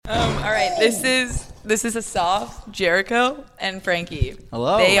All right, this is Asaf, Jericho, and Frankie.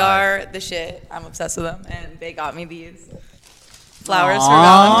 Hello. They are the shit. I'm obsessed with them, and they got me these flowers for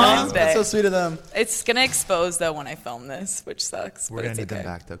Valentine's Day. That's so sweet of them. It's gonna expose though when I film this, which sucks. We're but gonna it's need them okay.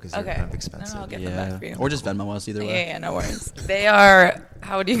 back though because Okay. they're kind of expensive. No, I'll get them back for you. Or just Venmo us either way. Yeah, no worries. They are.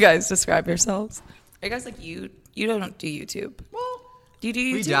 How would you guys describe yourselves? Are you guys like you? You don't do YouTube. Well, do you do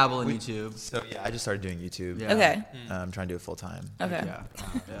YouTube? We dabble in YouTube. So yeah, I just started doing YouTube. Yeah. Okay. I'm trying to do it full time. Okay. Yeah.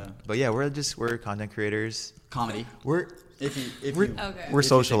 But yeah, we're content creators. Comedy. We're Okay.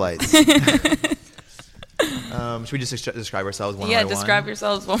 socialites. Should we just describe ourselves one Yeah, by describe one?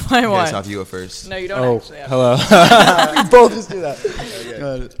 yourselves one by Okay, one. Asaf, you go first. No, you don't actually. Have Hello. Both just do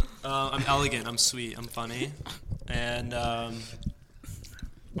that. I'm elegant. I'm sweet. I'm funny, and I'm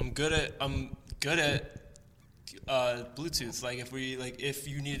good at Bluetooth. Like if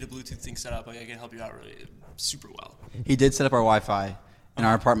you needed a Bluetooth thing set up, like I can help you out really super well. He did set up our Wi-Fi in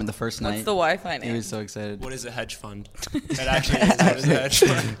our apartment the first night. What's the Wi-Fi name? He was so excited. What is a hedge fund? It actually is. What is a hedge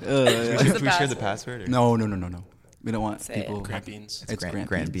fund? Should we share the password? password? Or? No. We don't want Say it. people. Grant beans. It's Grant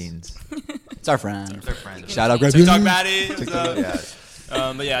Grant Beans. It's our friend. They're friends. Shout out Grant TikTok Beans. baddie. What's up?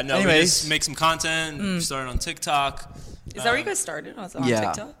 Yeah. But yeah, no. We Anyways. just make some content. We started on TikTok. Is that where you guys started? On Yeah.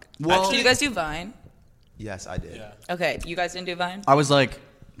 TikTok? Well, Did you guys do Vine? Yes, I did. Yeah. Okay, you guys didn't do Vine? I was like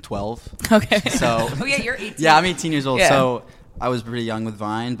 12. Okay. So- oh yeah, you're 18. Yeah, I'm 18 years old, Yeah. so I was pretty young with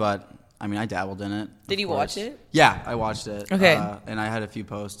Vine, but I mean, I dabbled in it. Did of you course. watch it? Yeah, I watched it. Okay. And I had a few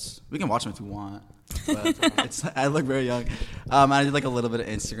posts. We can watch them if you want. But I look very young. I did like a little bit of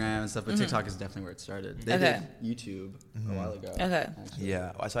Instagram and stuff, but TikTok is definitely where it started. They Okay. did YouTube a while ago. Okay. actually.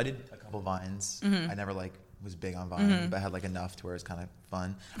 Yeah. So I did a couple Vines. I never was big on Vine, but I had like enough to where it's kind of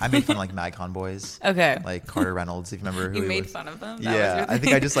fun. I made fun of like MagCon boys. Okay. Like Carter Reynolds, if you remember who You he made was. fun of them? That Yeah, was your I think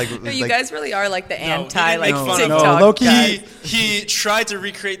thing? I just like. No, was, you like, guys really are like the he anti didn't like make fun of TikTok them. No, low-key. guys. He tried to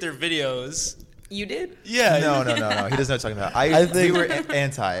recreate their videos. You did? Yeah. No. He doesn't know what I'm talking about. I think- we were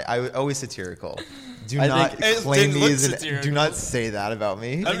anti. I was always satirical. Do I not think- It claim didn't me look as an. satirical. Do not say that about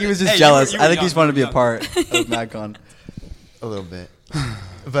me. I think he was just Hey, you jealous. were I think he just young, wanted to be you a were part of MagCon. A little bit.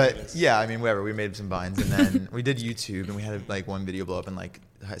 But yeah, I mean, whatever. We made some Vines, and then we did YouTube, and we had like one video blow up in like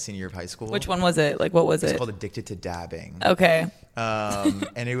senior year of high school. Which one was it? Like, what was It's it? called Addicted to Dabbing. Okay.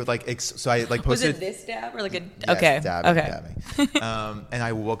 And it would like so I like Was posted. it this dab or like a? Yes, okay. dabbing, okay. dabbing. And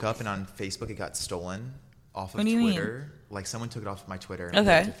I woke up and on Facebook it got stolen off of What do you mean? Twitter. Like someone took it off of my Twitter and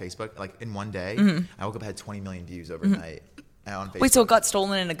Okay. put it to Facebook. Like in one day, I woke up and had 20 million views overnight on Facebook. Wait, so it got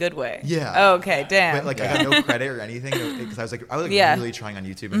stolen in a good way? Yeah. Oh, okay. Damn. But like I got no credit or anything because I was like Yeah. really trying on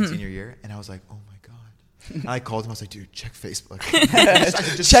YouTube in senior year, and I was like, oh my god. And I called him. I was like, dude, check Facebook.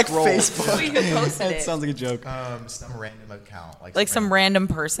 just Check scroll. Facebook. Wait, who posted That it? sounds like a joke. Some random account, Like some random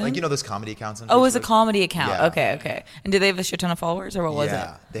person? like you know those comedy accounts on Oh, it was a Facebook? comedy account. Yeah. Okay. And did they have a shit ton of followers, or what was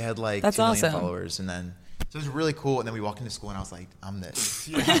Yeah, it? they had like That's 2 million awesome. followers, and then so it was really cool. And then we walked into school, and I was like, "I'm this,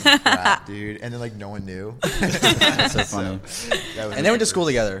 crap, dude." And then like no one knew. That's so funny. That was And they went to school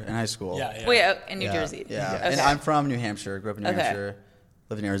together in high school. Yeah. Wait, in New Yeah. Jersey. Yeah. Okay. And I'm from New Hampshire. Grew up in New Okay. Hampshire.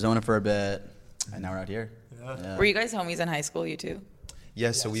 Lived in Arizona for a bit. And now we're out here. Yeah. Were you guys homies in high school, you two?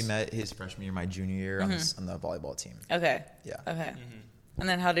 Yeah, so we met his freshman year, my junior year, on the volleyball team. Okay. Yeah. Okay. And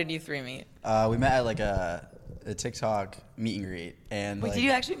then how did you three meet? We met at like a TikTok meet and greet. And Wait, like, did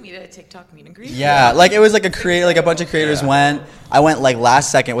you actually meet at a TikTok meet and greet? Yeah, like it was like a bunch of creators went. I went like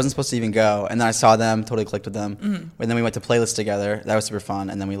last second, wasn't supposed to even go, and then I saw them, totally clicked with them, and then we went to Playlist together. That was super fun,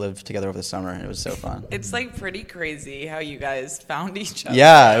 and then we lived together over the summer, and it was so fun. It's like pretty crazy how you guys found each other.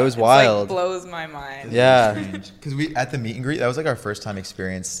 Yeah, it was It's, wild. Like, blows my mind. Yeah, Because we at the meet and greet, that was like our first time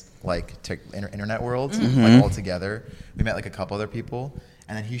experience like internet world, like all together. We met like a couple other people,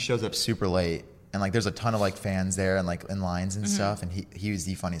 and then he shows up super late. And like, there's a ton of like fans there and like in lines and stuff. And he was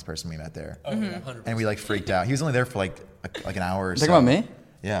the funniest person we met there. Oh, yeah, 100%. And we like freaked out. He was only there for like an hour or so. talking about me?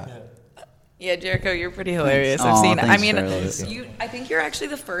 Yeah. Yeah, Jericho, you're pretty hilarious. Aw, I've seen. thanks, I mean, Charlotte. I think you're actually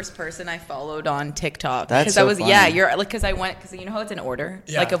the first person I followed on TikTok. That's because so I was, funny. yeah, you're like, because you know how it's in order,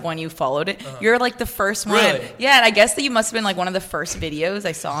 Yeah. like of when you followed it. You're like the first one. Really? Yeah, and I guess that you must have been like one of the first videos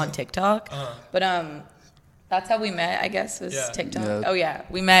I saw on TikTok. But that's how we met. I guess was Yeah. TikTok. Yeah. Oh yeah,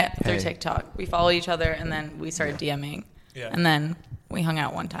 we met through Hey. TikTok. We followed each other, and then we started DMing. Yeah. And then we hung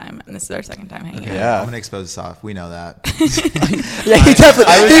out one time, and this is our second time hanging out. Yeah. I'm gonna expose Soph. We know that. Yeah, he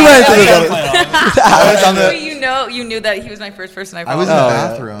definitely. He went into Yeah, the. play it off. I was on the. But you knew that he was my first person I I followed. was in the Oh, yeah.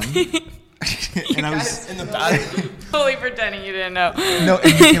 bathroom. And I was In the bathroom. Totally pretending you didn't know. no,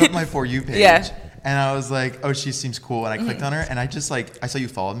 and you came up with my For You page. Yeah. And I was like, oh, she seems cool. And I clicked on her, and I just like, I saw you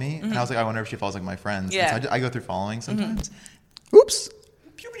followed me, and I was like, I wonder if she follows like my friends. And Yeah. so I go through following sometimes. Oops.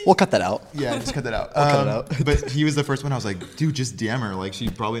 puberty. We'll cut that out. Yeah, just cut that out. cut it out. But he was the first one. I was like, dude, just DM her. Like, she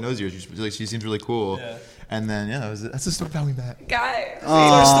probably knows you. She seems really cool. Yeah. And then that's the story of how we met. Guys,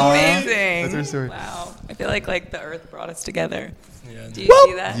 Aw. that's amazing. That's our story. Wow. I feel like the earth brought us together. Yeah. Do you Well,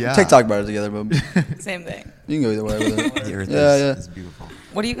 see that? Yeah. TikTok brought it together, but Same thing. you can go either way with it. The earth Yeah, is beautiful.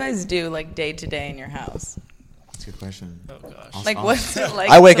 What do you guys do like day to day in your house? That's a good question. Oh gosh. Like, what's it like?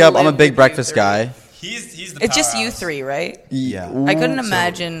 I wake to up. I'm a live big with you breakfast three? guy. He's the It's just you powerhouse. three, right? Yeah. I couldn't So-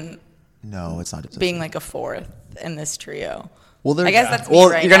 imagine No, it's not. being like a fourth in this trio. Well, I guess that's me well.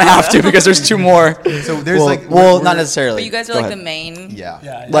 right You're gonna now, have to though. because there's two more. So there's well, like well, we're- not necessarily. But you guys are Go like ahead. the main. Yeah.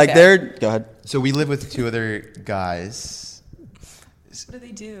 Yeah. Like Okay. they're. Go ahead. So we live with two other guys. What do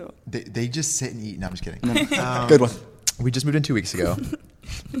they do? They just sit and eat. No, I'm just kidding. Good one. We just moved in 2 weeks ago.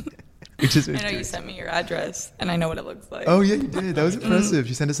 I know you sent me your address, and I know what it looks like. Oh yeah, you did. That was impressive.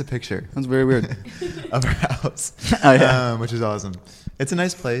 She sent us a picture That's very weird. of her house. Oh, yeah. Which is awesome. It's a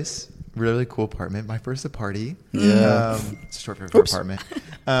nice place. Really cool apartment. My first party. Yeah. It's short for apartment.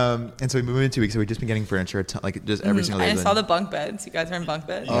 And so we moved in 2 weeks. So we've just been getting furniture, like just every single day. I saw the bunk beds. You guys are in bunk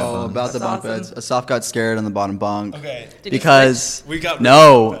beds. Oh, about the That's bunk awesome. beds. Asaf got scared on the bottom bunk. Okay. Did you Because We got rid of the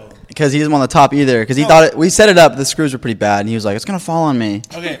no, bunk bed. because he doesn't want the top either. Because he thought it, we set it up. The screws were pretty bad, and he was like, "It's gonna fall on me."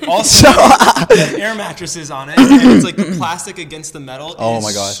 Okay. Also, the air mattresses on it, and it's like the plastic against the metal. Oh is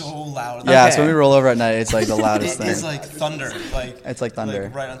my gosh. So loud. Yeah, Okay. so when we roll over at night, it's like the loudest It is thing. like thunder. Like It's like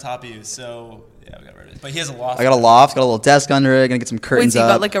thunder. right on top of you. So yeah, we got rid of it. But he has a loft. I got a loft, got a little desk under it. Gonna get some Wait, curtains so you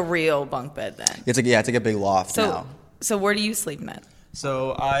up. got like a real bunk bed then? it's like a big loft So, now. so where do you sleep, Matt?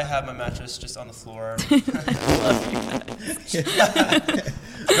 So I have my mattress just on the floor.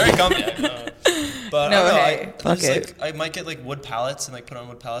 Very comfy. I know. But No, I don't know. hey, I just, okay. like, I might get like wood pallets and like put on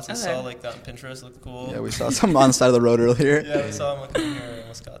wood pallets. I Okay. saw like that on Pinterest. Looked cool. Yeah, we saw some on the side of the road earlier. Yeah, we saw them like in here.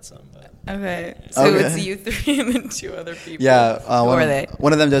 Almost got some, but Okay. So Okay. it's you three and then two other people. Yeah, Who one are of, they?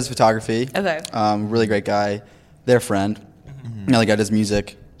 one of them does photography. Okay. Really great guy. Their friend. Another guy does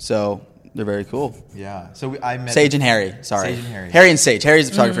music. So they're very cool. Yeah. So I met Sage and Harry. Sorry. Sage and Harry. Harry and Sage. Harry's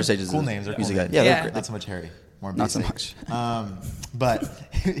the photographer. Sage is Cool the names. They're music cool guy. names. Yeah, Yeah. they're great. Not so much Harry. More Not so basic. much. But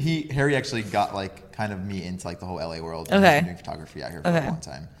Harry actually got like kind of me into like the whole LA world. Okay. He's been doing photography out here for Okay. a long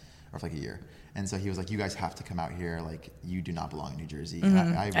time, or for like a year. And so he was like, "You guys have to come out here. Like, you do not belong in New Jersey." And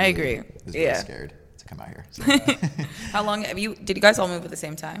I agree. Was really Yeah. scared to come out here. So, How long have you? Did you guys all move at the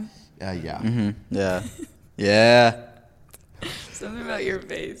same time? yeah. Yeah. Yeah. Something about your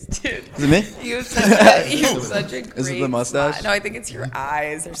face, dude. Is it me? You have such a great Is it the mustache? smile. No, I think it's your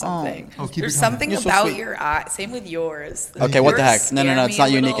eyes or something. Oh, keep it There's coming. something You're so about sweet. your eye. Same with yours. Okay, what the Yours heck? No, scare it's me not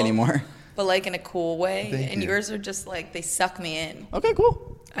a unique little, anymore. But like in a cool way. Thank And you. yours are just like they suck me in. Okay,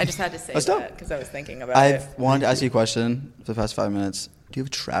 cool. I just had to say That's dope. that because I was thinking about I've it. wanted to ask you a question for the past 5 minutes. Do you have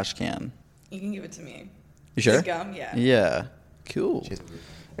a trash can? You can give it to me. You sure? The gum, yeah. Yeah. Cool.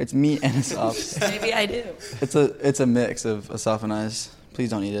 It's me and Asaf. Maybe I do. It's a mix of Asaf and I's. Please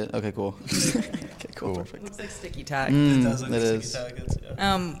don't eat it. Okay, cool. Okay, cool. It Perfect. looks like sticky tack. it does look it like is. sticky tack.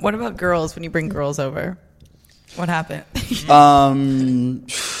 Yeah. What about girls when you bring girls over? What happened?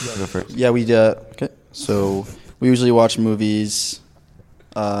 Yeah, we do. Okay, so we usually watch movies,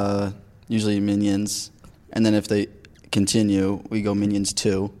 usually Minions, and then if they continue, we go Minions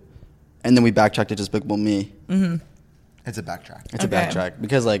 2, and then we backtrack to Despicable Me. It's a backtrack. It's Okay. a backtrack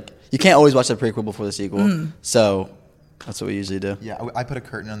because like you can't always watch the prequel before the sequel, so that's what we usually do. Yeah, I put a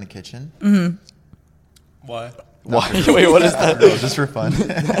curtain on the kitchen. Why? Why? Wait, what is that? No, just for fun. He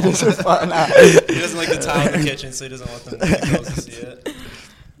doesn't like the tile in the kitchen, so he doesn't want the girls to see it.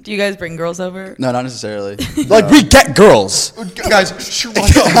 Do you guys bring girls over? No, not necessarily. Like we get girls. Guys, trust me.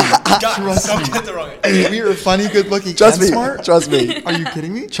 Guys, don't get the wrong idea. We are funny, good looking, Trust and me. smart. Trust me. Are you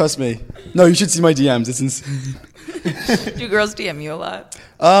kidding me? Trust me. No, you should see my DMs. It's insane. Do girls DM you a lot?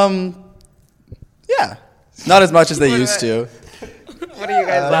 Yeah, not as much as they used to. What are you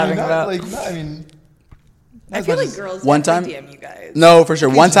guys laughing about? I mean, I feel like girls One definitely time- DM you guys. No, for sure.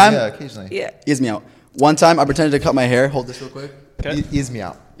 One time, Yeah, occasionally. Yeah. ease me out. One time, I pretended to cut my hair. Hold this real quick. Ease me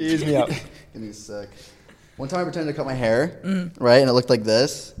out. Ease me out. Give me a sec. One time, I pretended to cut my hair, right, and it looked like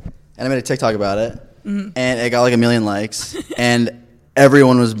this, and I made a TikTok about it, and it got like 1 million likes, and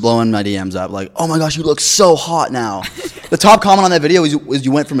everyone was blowing my DMs up, like, "Oh my gosh, you look so hot now." The top comment on that video was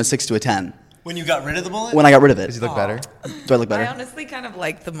you went from a 6 to a 10 When you got rid of the bullet? when I got rid of it. Does he look better? Do I look I better? honestly kind of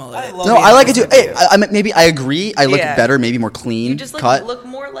like the mullet. I love No, I like it too. Hey, maybe I agree. I look Yeah. better, maybe more clean, You just like cut. look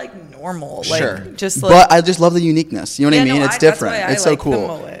more like normal. Like, Sure. Just like, But I just love the uniqueness. You know what Yeah, I mean? no, It's that's different. why I It's so like the cool.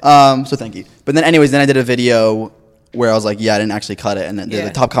 mullet. So thank you. But then anyways, then I did a video where I was like, yeah, I didn't actually cut it. And then Yeah.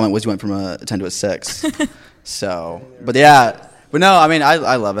 the top comment was you went from a 10 to a 6. So, but yeah. But no, I mean, I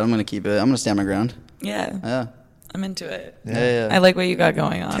love it. I'm going to keep it. I'm going to stand my ground. yeah. Yeah. I'm into it. Yeah. I like what you got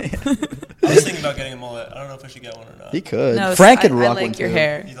going on. I was thinking about getting a mullet. I don't know if I should get one or not. He could. No, Frank I could rock like one your too.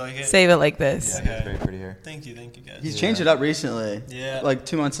 hair. You like it? Save it like this. Yeah, he has very pretty hair. Thank you guys. He's changed it up recently. Yeah. Like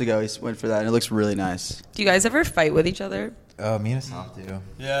 2 months ago, he went for that, and it looks really nice. Do you guys ever fight with each other? Oh, me and Asaf do.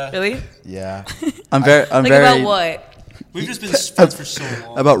 Yeah. Really? Yeah. I'm very. Like about what? We've just been friends for so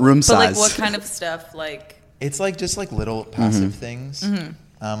long. About room But size. like what kind of stuff? Like It's like just like little passive Mm-hmm. things.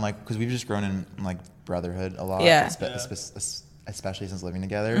 Like because we've just grown in like brotherhood a lot. Yeah. Especially since living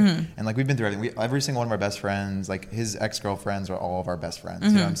together, and like we've been through everything. Every single one of our best friends, like his ex-girlfriends, are all of our best friends.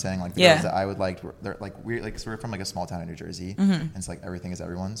 You know what I'm saying? Like the Yeah. girls that I would like, they're like we're like so we're from like a small town in New Jersey, and it's like everything is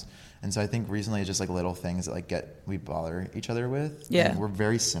everyone's. And so I think recently it's just like little things that like we bother each other with. Yeah. and we're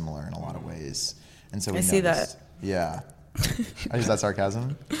very similar in a lot of ways, and so we I see that. noticed- Yeah. Is that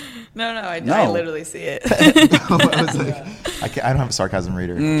sarcasm? no, I No. literally see it. I was like, I don't have a sarcasm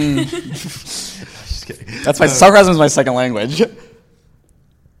reader. Just kidding. That's my sarcasm is my second language. I'm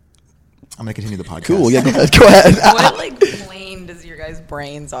gonna continue the podcast. Cool. Yeah. Go ahead. What like plane does your guys'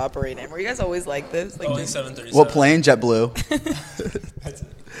 brains operate in? Were you guys always like this? Like Boeing just, 737. What plane? JetBlue.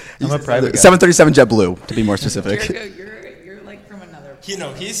 I'm a private guy. 737 JetBlue, to be more specific. you're like from another.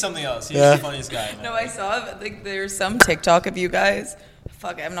 He's something else. He's Yeah. the funniest guy. No, I saw like there's some TikTok of you guys.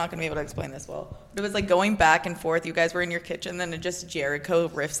 Fuck, I'm not gonna be able to explain this well. But it was like going back and forth. You guys were in your kitchen, then it just Jericho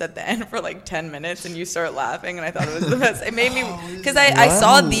riffs at the end for like 10 minutes, and you start laughing, and I thought it was the best. It made me because I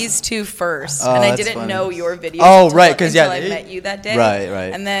saw these two first, Oh, and I that's didn't funny. know your video. Oh, right, 'cause, yeah, I it- met you that day.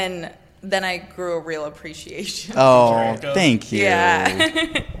 Right. And then I grew a real appreciation. Oh, Jericho. thank you. Yeah.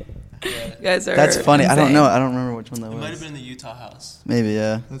 You guys are. That's funny. I don't insane. know. I don't remember which one that It might have was. been in the Utah house. Maybe,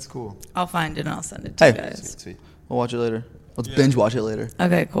 yeah. That's cool. I'll find it and I'll send it to Hey. you guys. Sweet. We'll watch it later. Let's Yeah. binge watch it later.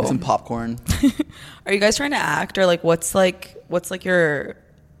 Okay, cool. Some popcorn. Are you guys trying to act or like what's your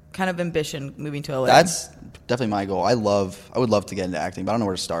kind of ambition moving to LA? That's definitely my goal. I would love to get into acting, but I don't know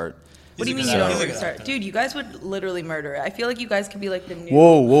where to start. what do you He's mean a you good don't know actor. where to He's a good start? actor. Dude, you guys would literally murder it. I feel like you guys could be like the new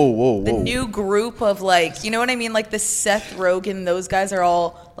Whoa. the new group of like, you know what I mean? Like the Seth Rogen, those guys are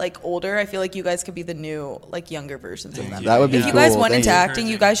all like older. I feel like you guys could be the new like younger versions of them. That would be If cool. you guys went Thank into you. acting,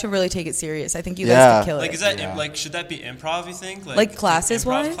 you guys should really take it serious. I think you Yeah. guys could kill it. Like, is that Yeah. like should that be improv? You think like classes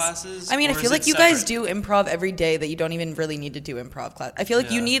improv wise? classes? I mean, I Or feel is like it you guys separate? do improv every day that you don't even really need to do improv class. I feel like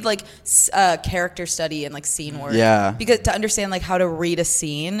you Yeah. need like character study and like scene work. Yeah. Because to understand like how to read a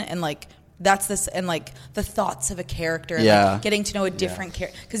scene and like that's this and like the thoughts of a character and Yeah. like getting to know a different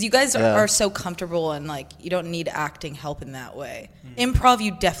character because you guys Yeah. are so comfortable and like you don't need acting help in that way. Improv,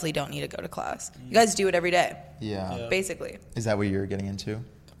 you definitely don't need to go to class. You guys do it every day, Yeah. basically. Is that what you're getting into?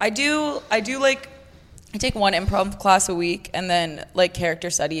 I do like I take one improv class a week and then like character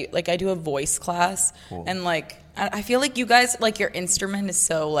study, like I do a voice class Cool. and like I feel like you guys like your instrument is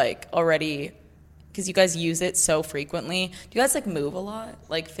so like already because you guys use it so frequently. Do you guys like move a lot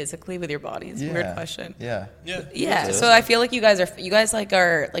like physically with your bodies? Weird question. Yeah. Yeah. Yeah, so I feel like you guys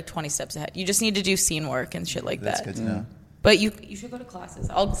are like 20 steps ahead. You just need to do scene work and shit like That's that. good to know. But you should go to classes.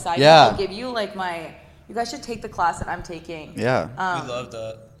 I'll decide. Yeah. I'll give you like you guys should take the class that I'm taking. Yeah. We love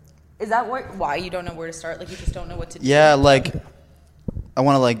that. Is that why you don't know where to start? Like you just don't know what to do? Yeah, like I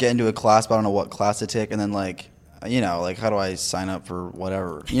want to like get into a class, but I don't know what class to take, and then like like how do I sign up for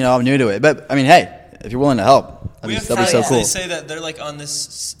whatever? I'm new to it, but I mean, hey, if you're willing to help, We have that'd be friends. so yeah. cool. They say that they're like on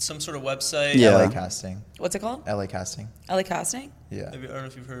this some sort of website. Yeah. LA casting. What's it called? LA casting. LA Casting? Yeah. Maybe, I don't know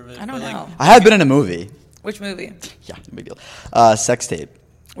if you've heard of it. I don't but, like, know. I have been in a movie. Which movie? Yeah, no big deal. Sex Tape.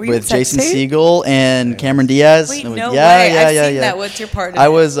 Were you in With Sex Jason Tape? Segel and Cameron Diaz. Wait, It was- no yeah, way. Yeah, I've yeah, seen yeah. that. What's your part of I it?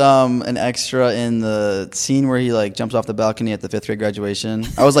 was an extra in the scene where he like jumps off the balcony at the 5th grade graduation.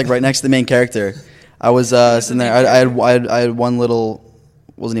 I was like right next to the main character. I was sitting there. I had one little,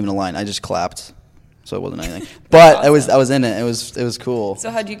 wasn't even a line. I just clapped, so it wasn't anything. But I was in it. It was cool.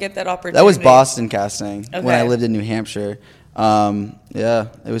 So how'd you get that opportunity? That was Boston casting when I Okay. lived in New Hampshire. Yeah,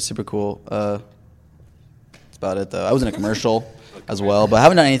 it was super cool. That's about it though. I was in a commercial as well, but I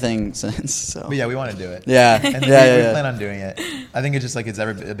haven't done anything since. So. But yeah, we want to do it. Yeah, And yeah, we yeah. plan on doing it. I think it's just like it's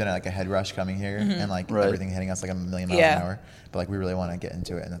ever been like a head rush coming here and like Right. everything hitting us like a million miles Yeah. an hour. But like we really want to get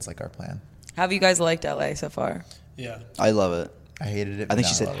into it, and that's like our plan. How have you guys liked LA so far? Yeah. I love it. I hated it. I but think now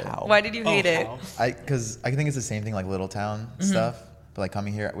she said love it. how. Why did you hate it? how? Because I think it's the same thing like little town stuff. But like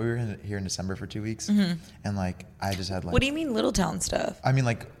coming here, we were here in December for 2 weeks, and like I just had like. What do you mean little town stuff? I mean,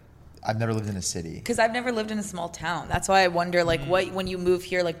 like I've never lived in a city. Because I've never lived in a small town. That's why I wonder, like, what when you move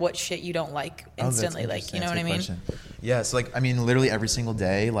here, like, what shit you don't like Oh, that's instantly, like, you interesting. know That's what I a mean? good question. Yeah, so like I mean, literally every single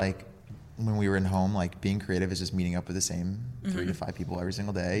day, like when we were in home, like being creative is just meeting up with the same 3 to 5 people every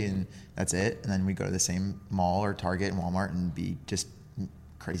single day, and that's it. And then we go to the same mall or Target and Walmart and be just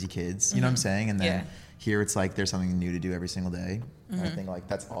crazy kids. You know what I'm saying? And then Yeah. here it's like there's something new to do every single day. And I think like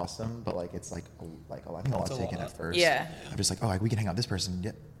that's awesome, but like it's like a lot taken at first. Yeah. I'm just like, oh, like we can hang out with this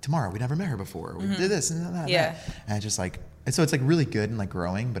person tomorrow. We never met her before. We did this and that. Yeah. And it's just like, and so it's like really good and like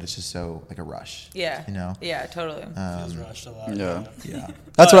growing, but it's just so like a rush. Yeah. You know? Yeah, totally. Feels rushed a lot. Yeah. Yeah.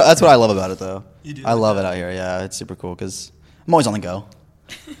 That's what I love about it though. You do I like love that. it out here. Yeah, it's super cool because I'm always on the go.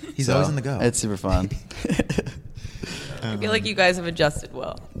 He's So, always on the go. It's super fun. I feel like you guys have adjusted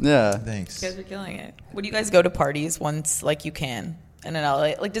well. Yeah. Thanks. You guys are killing it. Would you guys go to parties once, like, you can in an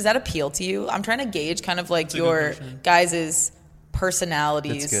LA? Like, does that appeal to you? I'm trying to gauge kind of like That's a good your question. guys'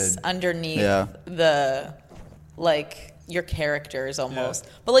 personalities That's good. underneath Yeah. the, like, your characters almost.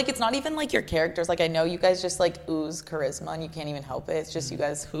 But, like, it's not even like your characters. Like, I know you guys just, like, ooze charisma and you can't even help it. It's just you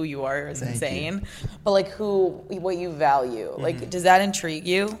guys, who you are is Thank insane. But, like, what you value. Like, does that intrigue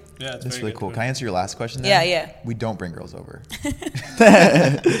you? Yeah, it's That's very really good. cool. Can I answer your last question then? Yeah, yeah. We don't bring girls over.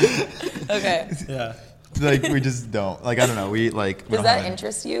 Okay. Yeah. Like we just don't. Like I don't know. We like. we Does don't that have any-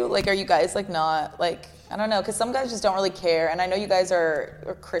 interest you? Like, are you guys like not like I don't know? Because some guys just don't really care, and I know you guys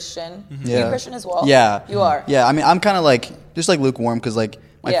are Christian. Are you Yeah. Christian as well? Yeah. You are. Yeah, I mean, I'm kind of like just like lukewarm because like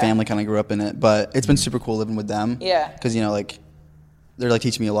my Yeah. family kind of grew up in it, but it's been super cool living with them. Yeah. Because you know like they're like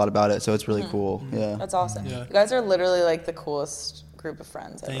teaching me a lot about it, so it's really cool. Yeah. That's awesome. Yeah. You guys are literally like the coolest group of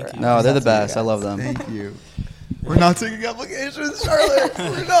friends ever. Thank you. No, they're the That's best. I you love guys. them. Thank you. We're not taking applications, Charlotte.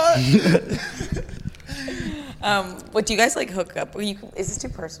 We're not. What do you guys like hook up? Is this too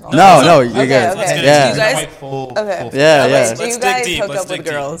personal? No, you're Okay, good. okay. get Yeah. Do you guys? Like, Full. Okay. Yeah, yeah. Do Let's you dig guys deep, hook let's up with dig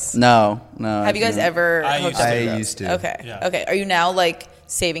deep. girls? No. Have you guys ever I hooked used up to. with I girls? used to. Okay. Yeah. Okay. Are you now like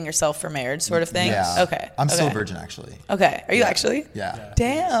saving yourself for marriage, sort of thing? Yeah. Okay. I'm still a okay. virgin, actually. Okay. Are you actually? Yeah.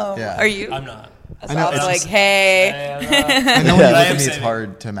 Damn. Yeah. Are you? I'm not. That's I know, why I was it's like, just- hey. I'm not. I know when you Yeah. look I at am me, it's saving.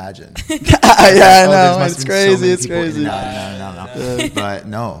 hard to imagine. yeah, I Oh, there know. must It's have been so crazy. many It's people- crazy. No. But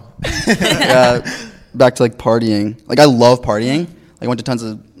no. Yeah. Back to like partying. Like I love partying. Like I went to tons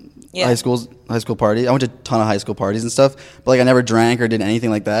of Yeah. high school party. I went to a ton of high school parties and stuff. But like I never drank or did anything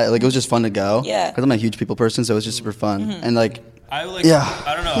like that. Like it was just fun to go. Yeah. Because I'm a huge people person, so it was just super fun. And like I like. Yeah.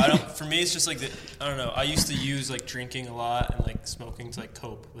 I don't know. For me, it's just like I don't know. I used to use like drinking a lot and like smoking to like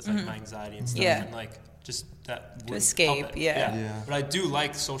cope with like my anxiety and stuff. Yeah. And like just that would escape, help it. yeah. Yeah. But I do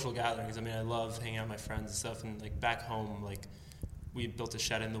like social gatherings. I mean, I love hanging out with my friends and stuff. And like back home, like we built a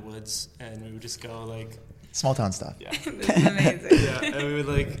shed in the woods and we would just go like. Small town stuff. Yeah. This is amazing. Yeah, and we would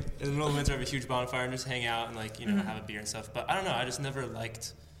like in the middle of winter have a huge bonfire and just hang out and like have a beer and stuff. But I don't know, I just never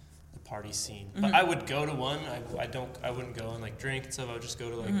liked the party scene. But I would go to one. I wouldn't go and like drink and stuff. I would just go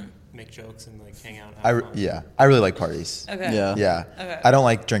to like make jokes and like hang out. And have fun. I really like parties. Okay. yeah. Yeah. Okay. I don't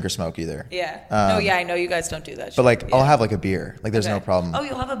like drink or smoke either. Yeah. No, Um, yeah, I know you guys don't do that. But shit. like yeah. I'll have like a beer. Like there's no Okay. problem. Oh,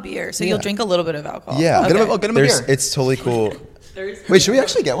 you'll have a beer, so Yeah. you'll drink a little bit of alcohol. Yeah. Okay. Get him a beer. It's totally cool. There's- Wait, should we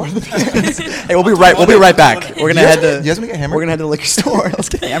actually get one of the beers? Hey, we'll be right back. We're gonna You guys head wanna- to you guys wanna get hammered? We're gonna head to the liquor store. Let's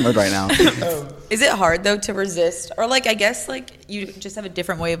get hammered right now. Is it hard though to resist, or like I guess like you just have a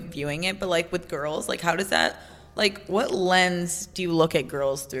different way of viewing it? But like with girls, like how does that? Like what lens do you look at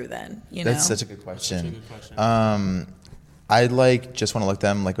girls through then? You know. That's such a good question. Such a good question. I like just want to look at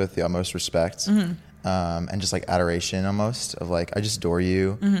them like with the utmost respect, and just like adoration almost of like I just adore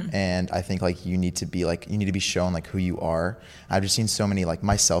you, and I think like you need to be shown like who you are. I've just seen so many like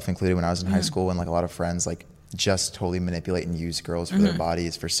myself included when I was in high school and like a lot of friends like just totally manipulate and use girls for their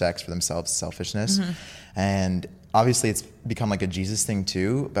bodies, for sex, for themselves, selfishness, and obviously it's become like a Jesus thing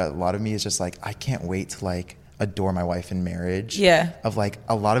too. But a lot of me is just like I can't wait to like adore my wife in marriage. Yeah. Of like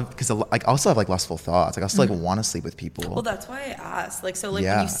a lot of because like I also have like lustful thoughts. Like I also like want to sleep with people. Well, that's why I asked. Like, so, like, when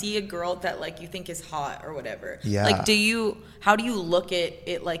Yeah. you see a girl that, like, you think is hot or whatever, Yeah. like, how do you look at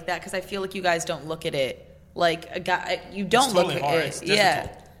it like that? Because I feel like you guys don't look at it like a guy. You don't It's look totally at hard. it. It's Yeah.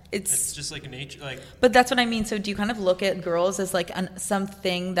 difficult. It's just like nature. Like But that's what I mean. So, do you kind of look at girls as, like,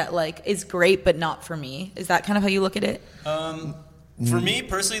 something that, like, is great but not for me? Is that kind of how you look at it? for me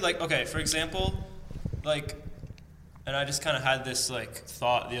personally, like okay, for example, like, and I just kind of had this like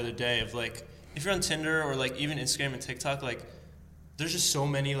thought the other day of like if you're on Tinder or like even Instagram and TikTok, like there's just so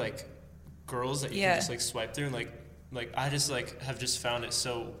many like girls that you Yeah. can just like swipe through and like I just like have just found it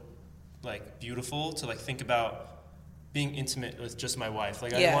so like beautiful to like think about being intimate with just my wife.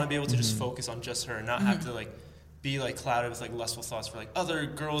 Like I Yeah. want to be able to just focus on just her and not have to like be like clouded with like lustful thoughts for like other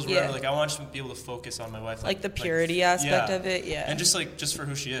girls or Yeah. whatever. Like I want to be able to focus on my wife. Like the purity aspect of it, yeah. And just for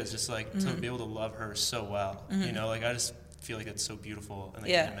who she is, just like to be able to love her so well. You know, like I just feel like it's so beautiful and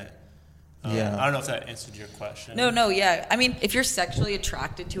like Yeah. intimate. Yeah. I don't know if that answered your question. No, yeah. I mean, if you're sexually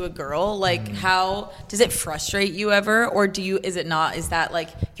attracted to a girl, like, how does it frustrate you ever, or is it not? Is that like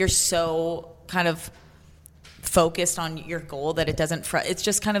you're so kind of focused on your goal that it doesn't it's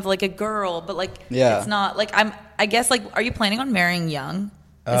just kind of like a girl, but like Yeah. it's not like I guess like are you planning on marrying young?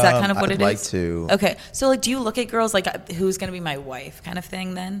 Is that kind of what I'd it like is? to. Okay, so like, do you look at girls like who's gonna be my wife kind of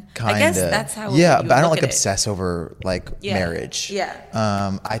thing? Then Kinda. I guess that's how. Yeah, you but I don't look like at it. obsess over like Yeah. marriage. Yeah.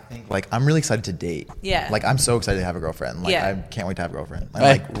 I think like I'm really excited to date. Yeah. Like I'm so excited to have a girlfriend. Like Yeah. I can't wait to have a girlfriend. I'm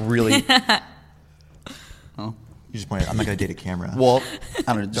Hey. like really. Oh. You just pointed. I'm not gonna date a camera. Well,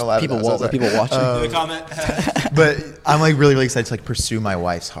 I don't know. Just Don't laugh at people, that, so sorry. people watching. The comment. But I'm like really, really excited to like pursue my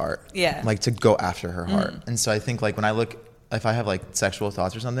wife's heart. Yeah. Like to go after her heart. And so I think like when I look, if I have like sexual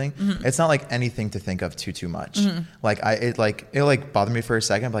thoughts or something, it's not like anything to think of too much. Like it'll bother me for a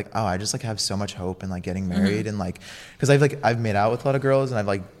second. But like, oh, I just like have so much hope in like getting married and like, because I've made out with a lot of girls and I've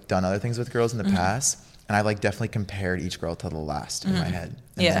like done other things with girls in the past. And I like definitely compared each girl to the last in my head.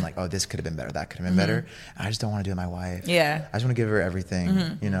 And Yeah. then like, oh, this could have been better. That could have been better. And I just don't want to do it with my wife. Yeah. I just want to give her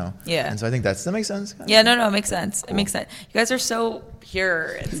everything, you know? Yeah. And so I think that makes sense. Yeah, no, it makes sense. It makes sense. You guys are so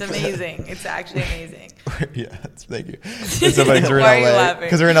pure. It's amazing. It's actually amazing. Yeah, thank you. It's so funny because we're Why are in you LA. laughing?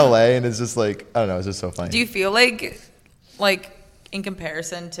 Because we're in LA and it's just like, I don't know, it's just so funny. Do you feel like in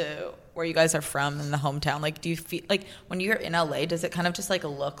comparison to where you guys are from in the hometown, like do you feel like when you're in LA, does it kind of just like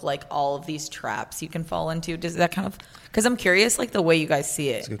look like all of these traps you can fall into? Does that kind of, because I'm curious like the way you guys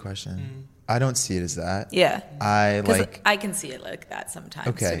see That's a it. good question. I don't see it as that. Yeah. I 'Cause like. I can see it like that sometimes,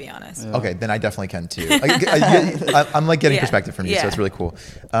 Okay. to be honest. Okay, then I definitely can too. I'm like getting Yeah. perspective from you, so Yeah. it's really cool.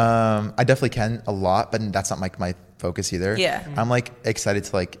 I definitely can a lot, but that's not like my focus either. Yeah. I'm like excited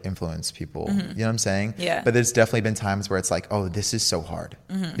to like influence people. You know what I'm saying? Yeah. But there's definitely been times where it's like, oh, this is so hard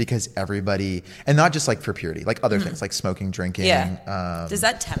because everybody, and not just like for purity, like other things like smoking, drinking. Yeah. Does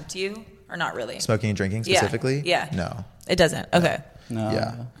that tempt you or not really? Smoking and drinking Yeah. specifically? Yeah. No. It doesn't. Okay. No.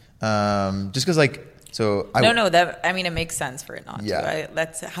 Yeah. Just because like, so No, that, I mean, it makes sense for it not Yeah. to.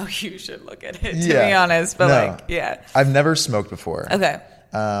 That's how you should look at it, to Yeah. be honest. But No. like, yeah. I've never smoked before. Okay.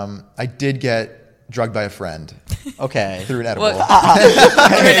 I did get drugged by a friend Okay. through an edible. What?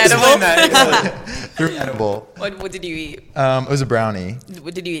 Through an Explain edible? that. Through an edible. What did you eat? It was a brownie.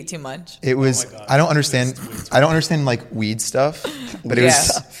 Did you eat too much? It was. God. I don't understand. I don't understand like weed stuff, but it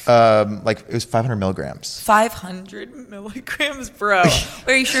was like it was 500 milligrams. 500 milligrams, bro.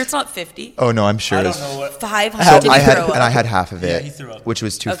 Are you sure it's not 50? Oh no, I'm sure. I it don't was, know what. 500. So Did you I had throw up? and I had half of Yeah, it, he threw up. which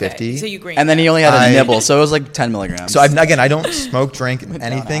was 250. Okay, so you green. And then he only had a I- nibble, so it was like 10 milligrams. So I don't smoke, drink,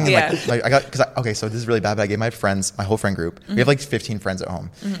 anything. And Yeah. like I got okay. So this is really bad. But I gave my friends, my whole friend group. We have like 15 friends at home.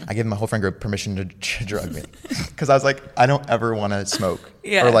 I gave my whole friend group permission to drug me because I was like, I don't ever want to smoke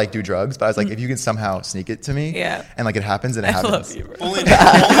Yeah. or like do drugs. But I was like, if you can somehow sneak it to me, Yeah. and like it happens, and it I happens. love you, bro. Only an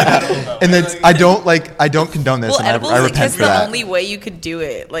edible, though. And then I don't condone this, Well, and edibles I is repent just for the that. only way you could do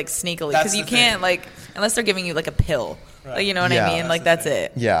it, like sneakily, That's because you the can't thing. like unless they're giving you like a pill, like you know what Yeah. I mean? Like that's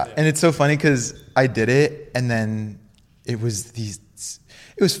it. Yeah, and it's so funny because I did it, and then it was these.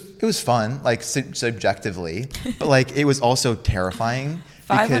 It was fun, like subjectively, but like it was also terrifying.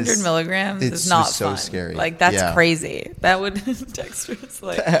 500 because milligrams it's is not just so fun. scary. Like that's Yeah. crazy. That would Dexter's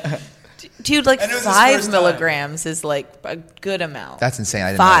like, dude, like And it was his 5 first time. milligrams is like a good amount. That's insane. I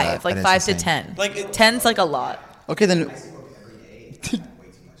didn't know 5, that. like That is 5 to insane. 10. Like, it- 10's like a lot. okay, then. I smoke every day. I had way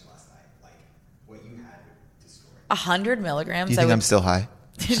too much last night. Like what you had would destroy. 100 milligrams. Do you I think would I'm still high?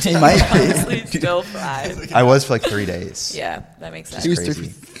 He might be. honestly still fried. I was for like 3 days. Yeah, that makes sense. He was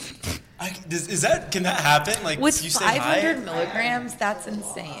Crazy. Is that? Can that happen? Like With you stay 500 high? milligrams, that's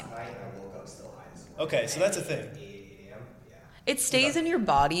insane. Okay, so that's a thing. It stays in your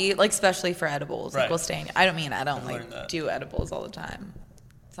body, like especially for edibles. Like Right. will stay in. I don't learned like that. do edibles all the time.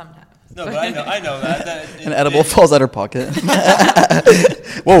 Sometimes. No, but I know that An edible falls out her pocket. A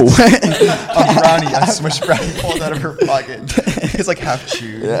Whoa. brownie, a smushed brownie falls out of her pocket. It's like half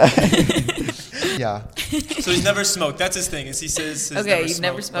chewed. Yeah. So he's never smoked. That's his thing. Is he says he's Okay, you've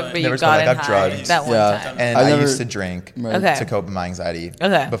never smoked, but Never you smoked. got I in got high drugged. that one Yeah. time. And I I never- used to drink Right. Okay. to cope with my anxiety.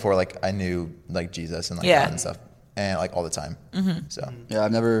 Okay. Before like I knew like Jesus and like Yeah. God and stuff, and like all the time. So Yeah,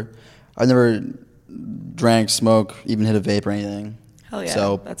 I've never drank, smoked, even hit a vape or anything. Hell yeah,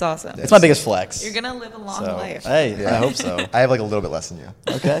 So that's awesome. it's my biggest flex. You're gonna live a long So, life. hey, I hope so. I have like a little bit less than you.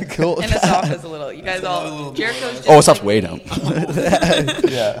 Okay, cool. And it's off as a little. You guys all. little bit Jericho's just Oh, it stops like way me. down.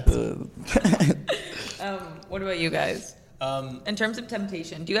 Yeah. What about you guys? Um, In terms of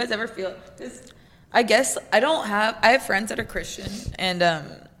temptation, do you guys ever feel? Cause I guess I have friends that are Christian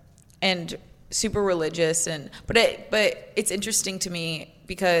and super religious but it's interesting to me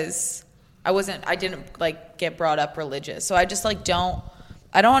because I didn't like get brought up religious, so I just like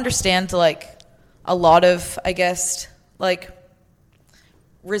I don't understand like a lot of I guess like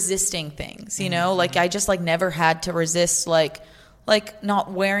resisting things, you know, like I just like never had to resist like like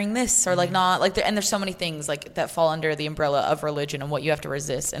not wearing this or like not like and there's so many things like that fall under the umbrella of religion and what you have to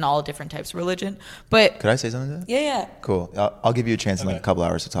resist and all different types of religion. But Could I say something to that? yeah. Cool. I'll give you a chance in like a couple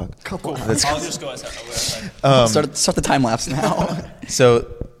hours to talk. Cool. I'll just go outside. Start the time lapse now. So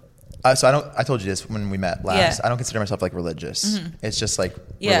I told you this when we met last. Yeah. I don't consider myself like religious. It's just like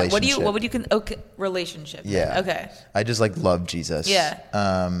Yeah. relationship. What would you okay, relationship? Yeah. Okay. I just like love Jesus. Yeah.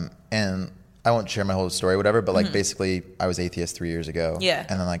 And I won't share my whole story, or whatever. But like basically, I was atheist 3 years ago. Yeah.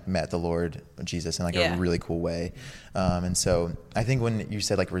 And then like met the Lord Jesus in like Yeah. a really cool way. And so I think when you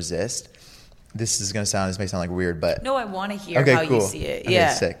said like resist, this may sound like weird, but No, I want to hear how you see it. Okay,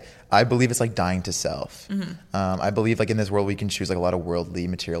 Yeah. sick. I believe it's like dying to self. I believe like in this world we can choose like a lot of worldly,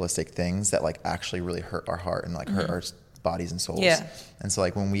 materialistic things that like actually really hurt our heart and like hurt our bodies and souls. Yeah. And so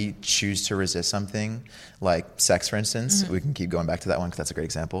like when we choose to resist something, like sex, for instance, we can keep going back to that one because that's a great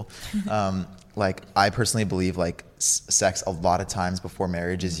example. Like I personally believe like sex a lot of times before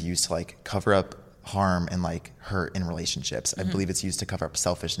marriage is used to like cover up harm and like hurt in relationships. I believe it's used to cover up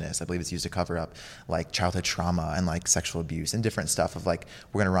selfishness. I believe it's used to cover up like childhood trauma and like sexual abuse and different stuff of like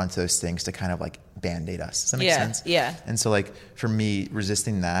we're gonna run to those things to kind of like band-aid us. Does that make sense? Yeah. And so like for me,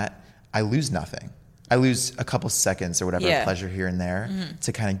 resisting that, I lose nothing. I lose a couple seconds or whatever Yeah. of pleasure here and there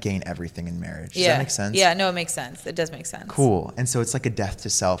to kind of gain everything in marriage. Does Yeah. that make sense? Yeah, no, it makes sense. It does make sense. Cool. And so it's like a death to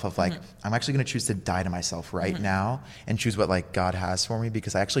self of like, I'm actually going to choose to die to myself right now and choose what like God has for me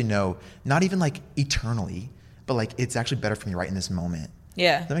because I actually know not even like eternally, but like it's actually better for me right in this moment.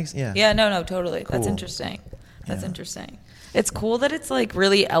 Yeah. That makes yeah. Yeah, no, totally. That's Cool. interesting. That's Yeah. interesting. It's cool that it's like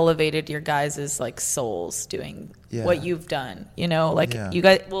really elevated your guys' like souls doing Yeah. what you've done. You know, like Yeah. you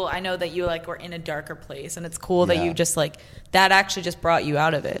guys. Well, I know that you like were in a darker place, and it's cool that Yeah. you just like that actually just brought you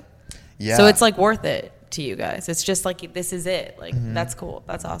out of it. Yeah. So it's like worth it to you guys. It's just like this is it. Like that's cool.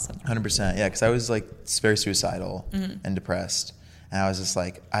 That's awesome. 100%. Yeah. Cause I was like very suicidal Mm-hmm. and depressed. And I was just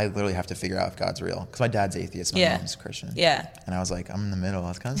like, I literally have to figure out if God's real. Cause my dad's atheist. My Yeah. mom's Christian. Yeah. And I was like, I'm in the middle. I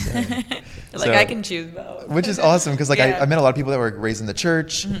was kind of sad. Like So- I can choose both. Which is awesome because like Yeah. I met a lot of people that were raised in the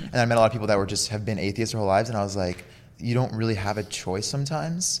church and I met a lot of people that were just have been atheists their whole lives and I was like, you don't really have a choice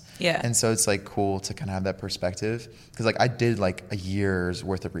sometimes. Yeah. And so it's like cool to kind of have that perspective because like I did like a year's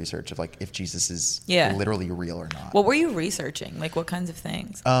worth of research of like if Jesus is Yeah. literally real or not. What were you researching? Like what kinds of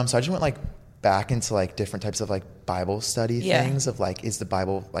things? So I just went like back into like different types of like Bible study Yeah. things of like, is the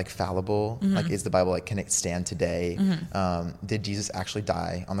Bible like fallible? Like, is the Bible like, can it stand today? Did Jesus actually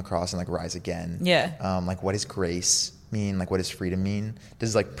die on the cross and like rise again? Yeah. Like, what does grace mean? Like, what does freedom mean?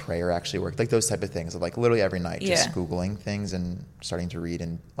 Does like prayer actually work? Like those type of things of like literally every night just Yeah. Googling things and starting to read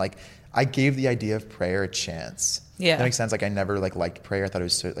and like I gave the idea of prayer a chance. Yeah. That makes sense. Like I never like liked prayer. I thought it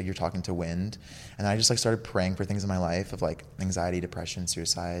was so, like you're talking to wind. And I just like started praying for things in my life of like anxiety, depression,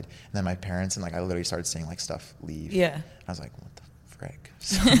 suicide. And then my parents and like I literally started seeing like stuff leave. Yeah. I was like, what the frick?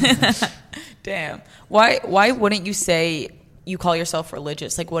 Damn. Why wouldn't you say you call yourself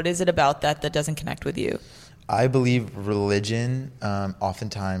religious? Like what is it about that doesn't connect with you? I believe religion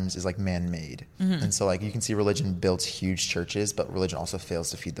oftentimes is like man-made. Mm-hmm. And so like you can see religion builds huge churches, but religion also fails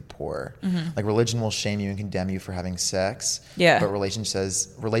to feed the poor. Mm-hmm. Like religion will shame you and condemn you for having sex. Yeah. But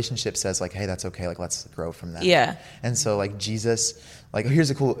relationship says like, hey, that's okay. Like let's grow from that. Yeah. And so like Jesus, like here's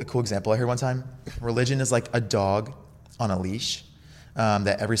a cool example I heard one time. Religion is like a dog on a leash.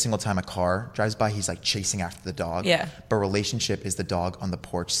 That every single time a car drives by, he's like chasing after the dog. Yeah. But relationship is the dog on the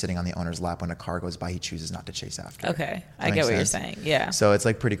porch sitting on the owner's lap. When a car goes by, he chooses not to chase after. Okay. That I get makes what you're sense? saying. Yeah. So it's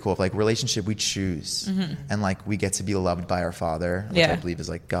like pretty cool. Like relationship, we choose, and like we get to be loved by our Father, which Yeah. I believe is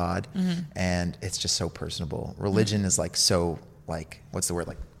like God, and it's just so personable. Religion is like so like what's the word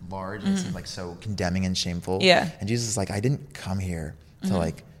like large? It's like so condemning and shameful. Yeah. And Jesus is like, I didn't come here to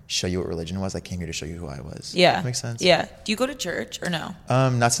like show you what religion was. I came here to show you who I was. Yeah. That makes sense. Yeah. Do you go to church or no?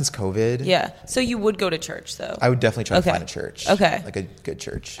 Not since COVID. Yeah. So you would go to church though. I would definitely try Okay. to find a church. Okay. Like a good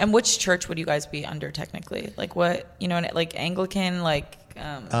church. And which church would you guys be under technically? Like what, you know, like Anglican, like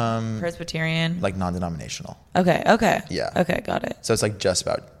Presbyterian? Like non-denominational. Okay. Okay. Yeah. Okay. Got it. So it's like just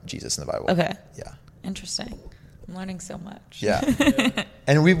about Jesus in the Bible. Okay. Yeah. Interesting. I'm learning so much. Yeah.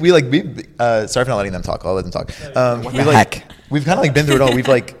 And we sorry for not letting them talk. I'll let them talk. We've kind of like been through it all. We've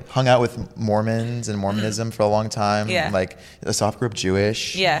like hung out with Mormons and Mormonism for a long time. Yeah. Like the soft group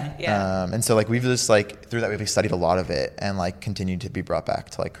Jewish. Yeah, yeah. And so like we've just like through that we've studied a lot of it and like continued to be brought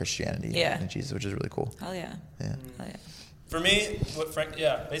back to like Christianity Yeah. and Jesus, which is really cool. Hell yeah. Yeah. Hell yeah. For me,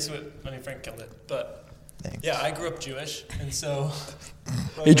 basically, Frank killed it. But Thanks. yeah, I grew up Jewish, and so.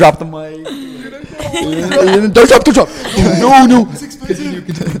 He dropped the mic. Don't drop.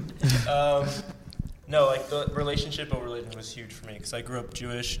 No. No, like the relationship over religion was huge for me because I grew up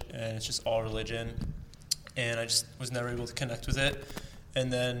Jewish and it's just all religion. and I just was never able to connect with it.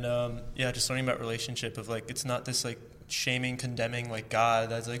 And then just learning about relationship of like it's not this like shaming, condemning like God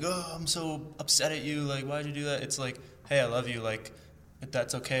that's like, oh, I'm so upset at you, like why'd you do that? It's like, hey, I love you, like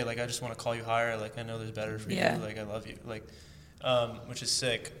that's okay, like I just want to call you higher, like I know there's better for you, like I love you, like which is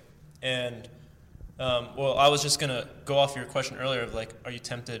sick. And well, I was just gonna go off your question earlier of like, are you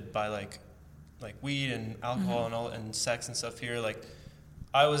tempted by like weed and alcohol and all and sex and stuff here? Like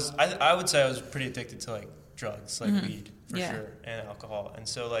I would say I was pretty addicted to like drugs, like weed for sure, and alcohol. And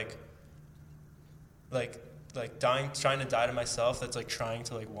so like trying to die to myself, that's like trying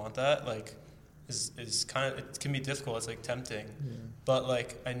to like want that, like is kind of, it can be difficult. It's like tempting, but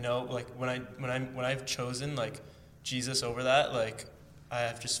like I know like when I've chosen like Jesus over that, like I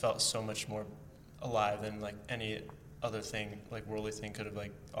have just felt so much more alive than like any other thing, like worldly thing could have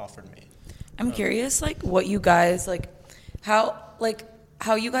like offered me. I'm curious, like what you guys like,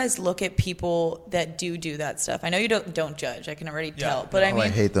 how you guys look at people that do that stuff. I know you don't judge. I can already tell, but I mean, I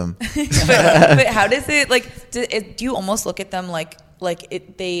hate them. but how does it like? Do you almost look at them like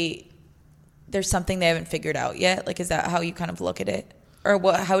there's something they haven't figured out yet? Like, is that how you kind of look at it, or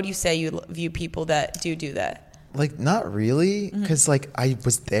what? How would you say you view people that do that? Like, not really, because like I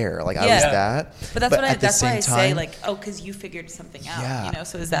was there, like I was that. But that's why I say like, oh, because you figured something out, you know.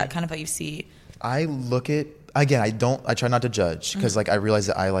 So is that kind of how you see? I look at, again, I try not to judge, because like I realize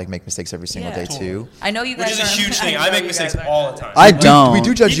that I like make mistakes every single day too. I know you guys. Which is a huge thing. I make mistakes all the time. I don't. We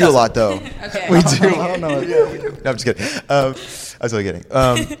do judge you a lot though. Okay. We do. I don't know. No, I'm just kidding. I was totally kidding.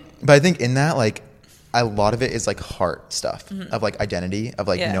 But I think in that, like, a lot of it is like heart stuff of like identity, of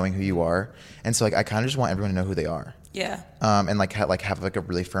like knowing who you are, and so like I kind of just want everyone to know who they are. Yeah. And like have like a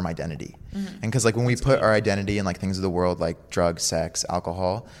really firm identity, and because like when we put our identity in like things of the world, like drugs, sex,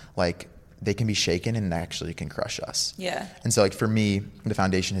 alcohol, like they can be shaken and actually can crush us. Yeah. And so like for me, the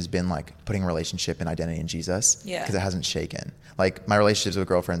foundation has been like putting relationship and identity in Jesus. Yeah. Because it hasn't shaken. Like my relationships with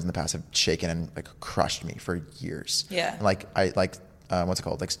girlfriends in the past have shaken and like crushed me for years. Yeah. And like I like what's it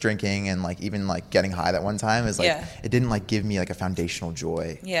called? Like drinking and like even like getting high that one time is like it didn't like give me like a foundational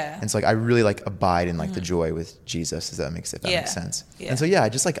joy. Yeah. And so like I really like abide in like the joy with Jesus, if that makes sense. Yeah. And so I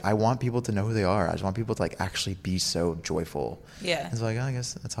just like I want people to know who they are. I just want people to like actually be so joyful. Yeah. And so like I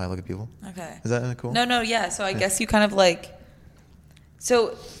guess that's how I look at people. Okay. Is that cool? No, yeah. So I guess you kind of like,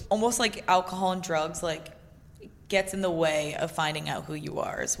 so almost like alcohol and drugs like gets in the way of finding out who you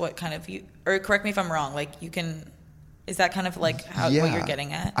are. Is what kind of you, or correct me if I'm wrong. Like you can. Is that kind of like what you're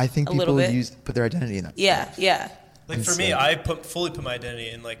getting at? I think people put their identity in that. Yeah. Like for me, I fully put my identity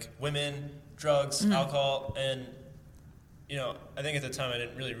in like women, drugs, alcohol, and you know, I think at the time I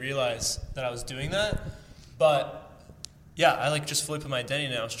didn't really realize that I was doing that, but yeah, I like just fully put my identity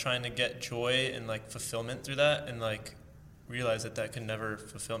in it. I was trying to get joy and like fulfillment through that, and like realize that could never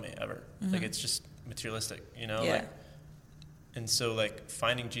fulfill me ever. Like it's just materialistic, you know. Yeah. Like, and so like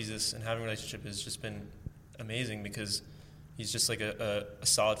finding Jesus and having a relationship has just been amazing, because he's just like a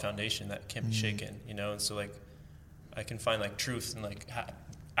solid foundation that can't be shaken, you know. And so like I can find like truth and like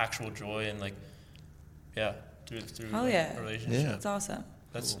actual joy and like through a relationship. That's awesome.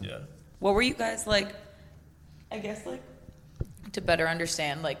 That's What were you guys like? I guess like to better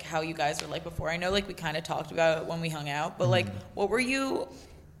understand like how you guys were like before. I know like we kind of talked about it when we hung out, but like what were you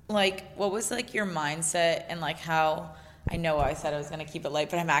like? What was like your mindset and like how? I know I said I was going to keep it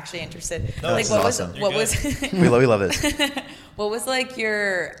light, but I'm actually interested. No, like, what was we love this. What was like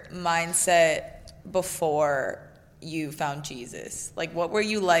your mindset before you found Jesus? Like, what were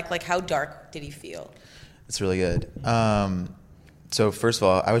you like? Like, how dark did he feel? It's really good. So first of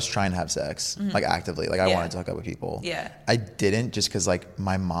all, I was trying to have sex, like actively. Like I wanted to hook up with people. Yeah. I didn't, just because like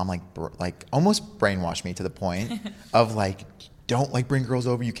my mom like almost brainwashed me to the point of like, don't like bring girls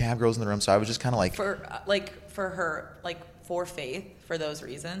over. You can't have girls in the room. So I was just kind of like for her, like for faith, for those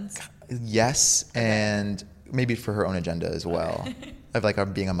reasons. Yes, and maybe for her own agenda as well, of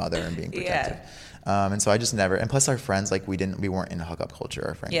like being a mother and being protective. And so I just never. And plus, our friends, like we weren't in a hookup culture,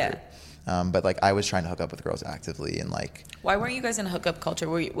 our friend group. But like I was trying to hook up with girls actively, and like. Why weren't you guys in a hookup culture?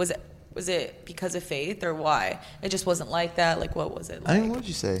 Was it because of faith, or why? It just wasn't like that. Like, what was it like? I mean, what would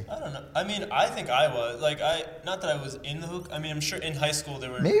you say? I don't know. I mean, I think I was like not that I was in the hook. I mean, I'm sure in high school there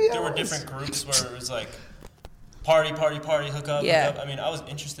were different groups where it was like party, hook up. I mean, I was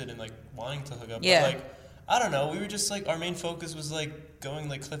interested in like wanting to hook up. Yeah. But, like, I don't know. We were just like, our main focus was like going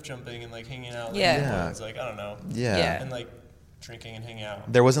like cliff jumping and like hanging out. Like, like I don't know. Yeah. And like drinking and hanging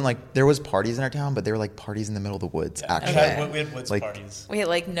out. There was parties in our town, but they were like parties in the middle of the woods. Actually, we had woods like, parties. We had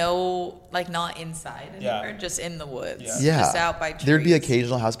like not inside anymore, just in the woods. Yeah. Just out by trees. There'd be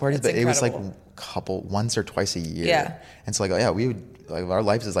occasional house parties, That's but incredible. it was like once or twice a year. Yeah. And so like we would like our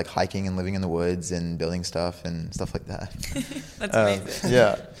lives is like hiking and living in the woods and building stuff and stuff like that. That's amazing.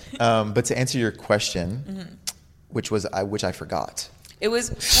 Yeah. But to answer your question, which I forgot. It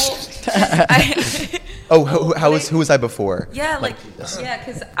was well. Who was I before? Yeah,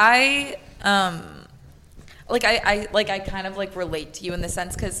 because I kind of like relate to you in the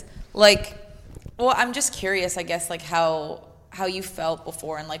sense because I'm just curious, I guess, like how you felt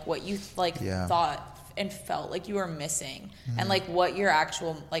before and like what you thought and felt like you were missing and like what your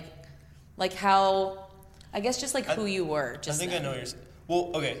actual like how I guess just like who you were. Just I think then. I know yours.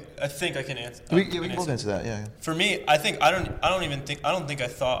 Well, okay. I think I can answer. We can both answer that. Yeah. For me, I think I don't think I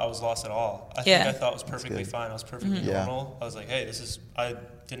thought I was lost at all. I think I thought it was perfectly fine. I was perfectly normal. I was like, hey, I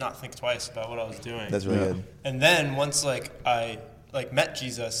did not think twice about what I was doing. That's really good. And then once I met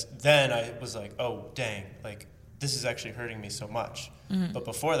Jesus, then I was like, oh dang, like this is actually hurting me so much. But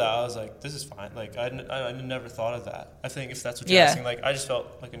before that, I was like, this is fine. Like I never thought of that. I think if that's what you're asking, like I just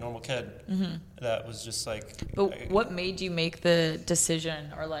felt like a normal kid that was just like. But what made you make the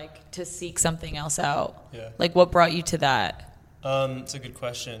decision or like to seek something else out? Yeah. Like what brought you to that? It's a good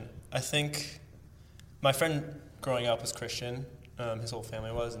question. I think my friend growing up was Christian. His whole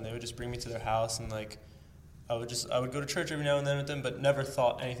family was, and they would just bring me to their house, and like I would go to church every now and then with them, but never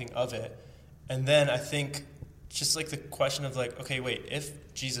thought anything of it. And then I think just like the question of like, okay, wait,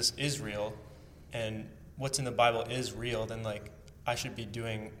 if Jesus is real and what's in the Bible is real, then like I should be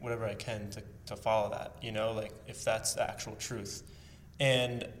doing whatever I can to follow that, you know, like if that's the actual truth.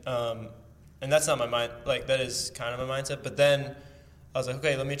 And that's not my mind, like that is kind of my mindset. But then I was like,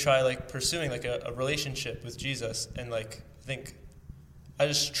 okay, let me try like pursuing like a relationship with Jesus. And like, I think I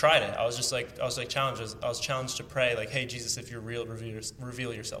just tried it. I was challenged. I was challenged to pray like, hey, Jesus, if you're real,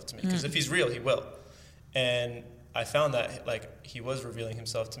 reveal yourself to me. Because if he's real, he will. And I found that like he was revealing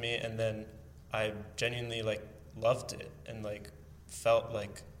himself to me, and then I genuinely like loved it and like felt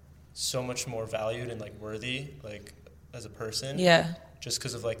like so much more valued and like worthy like as a person. Yeah. Just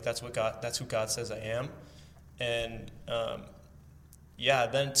because of like that's who God says I am, and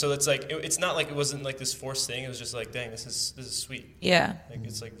then so it's like it's not like it wasn't like this forced thing. It was just like, dang, this is sweet. Yeah. Like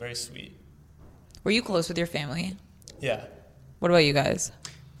it's like very sweet. Were you close with your family? Yeah. What about you guys?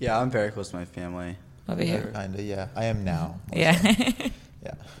 Yeah, I'm very close to my family. Over here. Kinda, yeah. I am now. Yeah.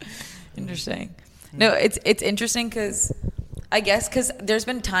 Yeah. Interesting. No, it's interesting because there's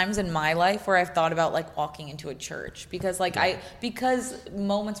been times in my life where I've thought about like walking into a church because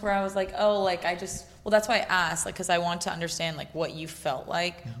moments where I was like, oh, like that's why I asked, like, because I want to understand like what you felt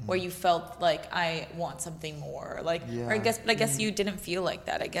like, where you felt like I want something more, like, or I guess you didn't feel like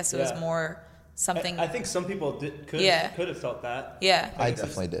that. I guess it was more something. I think some people could have felt that. Yeah. I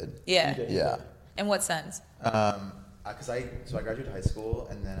definitely did. Yeah. Yeah. In what sense? Because I graduated high school,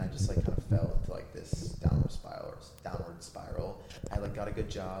 and then I just like kind of fell into like this downward spiral. I like got a good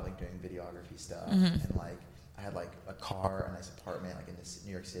job like doing videography stuff, and like I had like a car, a nice apartment like in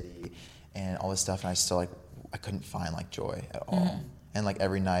New York City, and all this stuff, and I still like I couldn't find like joy at all. And like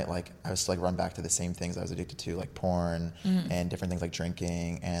every night, like I was to like run back to the same things I was addicted to, like porn and different things like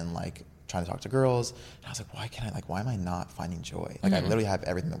drinking and like trying to talk to girls. And I was like, why am I not finding joy? Like I literally have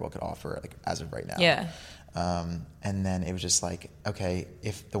everything the world could offer like as of right now. Yeah. And then it was just like, okay,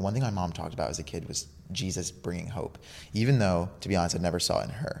 if the one thing my mom talked about as a kid was Jesus bringing hope, even though, to be honest, I never saw it in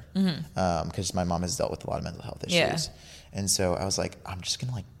her, because my mom has dealt with a lot of mental health issues. Yeah. And so I was like, I'm just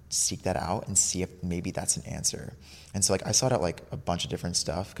gonna like seek that out and see if maybe that's an answer. And so like I sought out like a bunch of different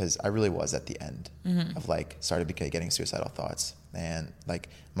stuff because I really was at the end of like started getting suicidal thoughts, and like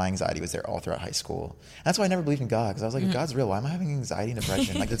my anxiety was there all throughout high school. And that's why I never believed in God, because I was like, if God's real, why am I having anxiety and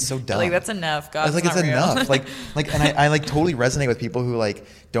depression? Like that's so dumb. Like that's enough. God's like not it's real. enough. like and I like totally resonate with people who like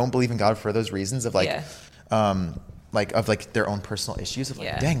don't believe in God for those reasons of like like of like their own personal issues of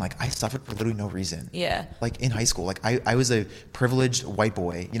like dang, like I suffered for literally no reason. Yeah. Like in high school, like I was a privileged white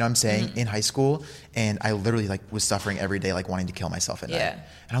boy, you know what I'm saying, in high school, and I literally like was suffering every day, like wanting to kill myself at night.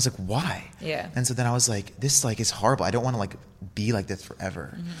 And I was like, why? Yeah. And so then I was like, this like is horrible. I don't want to like be like this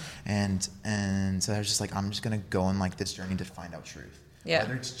forever. And so I was just like, I'm just gonna go on like this journey to find out truth. Yeah.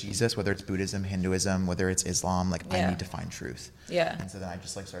 Whether it's Jesus, whether it's Buddhism, Hinduism, whether it's Islam, like I need to find truth. Yeah. And so then I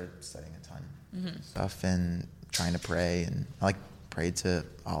just like started studying a ton of stuff and trying to pray, and I like prayed to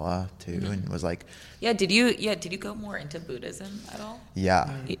Allah too, and was like, did you go more into Buddhism at all?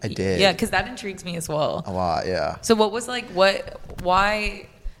 Yeah, I did. Yeah, because that intrigues me as well. A lot, yeah. So what was like why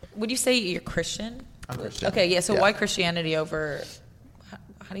would you say you're Christian? I'm Christian. Okay, yeah. So why Christianity over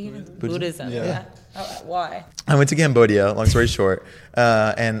how do you even Buddhism? Yeah. Why? I went to Cambodia, long story short,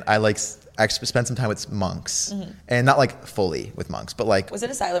 and I like actually spent some time with monks, and not like fully with monks, but like Was it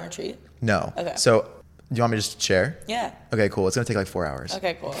a silent retreat? no. Okay. So Do you want me to just share? Yeah. Okay, cool. It's gonna take like 4 hours.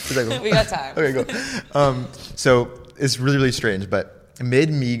 Okay, cool. Is that cool? We got time. Okay, cool. So it's really, really strange, but amid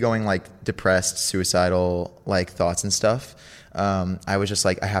me going like depressed, suicidal, like thoughts and stuff, I was just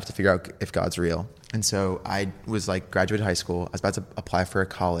like, I have to figure out if God's real. And so I was like graduated high school. I was about to apply for a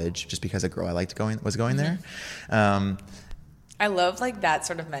college just because a girl I liked was going there. I love like that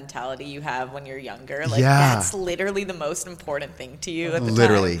sort of mentality you have when you're younger. Like Yeah. that's literally the most important thing to you at the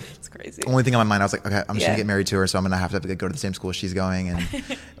Literally. time. It's crazy. Only thing on my mind, I was like, okay, I'm just Yeah. gonna get married to her, so I'm gonna have to go to the same school she's going.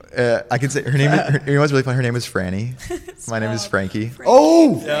 And I could say her name. You know what's really funny? Her name was Franny. My name is Frankie.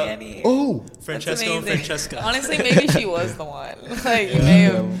 Oh! Yeah. Franny. Oh! Francesco and Amazing. Francesca. Honestly, maybe she was the one. Like you may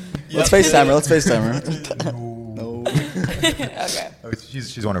have. Let's FaceTime her. Let's FaceTime her. No. Okay. Oh,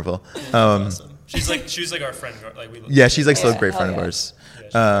 she's wonderful. Awesome. She was like our friend. Like we. Yeah, she's like still Yeah, a great hell friend of yeah. ours.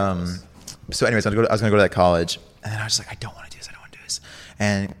 Yeah, she's So anyways, I was gonna go to that college, and then I was just like, I don't want to do this. I don't want to do this.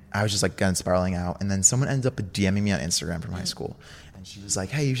 And I was just like kind of spiraling out. And then someone ended up DMing me on Instagram from high school, and she was like,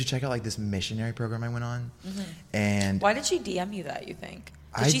 hey, you should check out like this missionary program I went on. And Why did she DM you that, you think?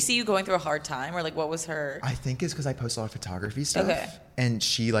 Did I- she see you going through a hard time, or like what was her? I think it's because I post a lot of photography stuff. Okay. And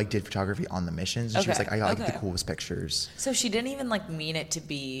she like did photography on the missions, and she was Okay, like, I got like okay. the coolest pictures. So she didn't even like mean it to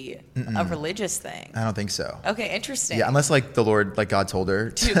be a religious thing. I don't think so. Okay, interesting. Yeah, unless like the Lord, like God told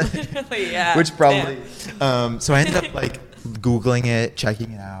her. Dude, literally, yeah. Which probably. Damn. So I ended up like Googling it,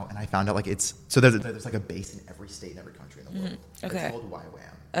 checking it out, and I found out like it's so there's like a base in every state and every country in the world. Okay. It's called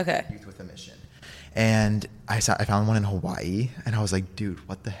YWAM. Okay. Youth with a Mission. And I found one in Hawaii, and I was like, dude,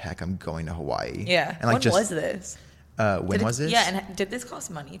 what the heck? I'm going to Hawaii. Yeah. And like When was this? When was this? Yeah, and did this cost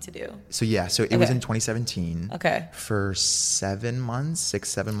money to do? So yeah, so it was Okay. in 2017. Okay. For 7 months,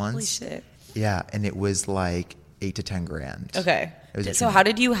 7 months. Holy shit. Yeah, and it was like 8 to 10 grand. Okay. It was So between- how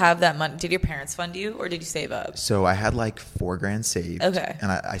did you have that money? Did your parents fund you, or did you save up? So I had like 4 grand saved. Okay. And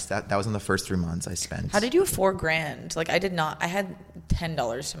that was in the first 3 months I spent. How did you have $4,000? Like I did not. I had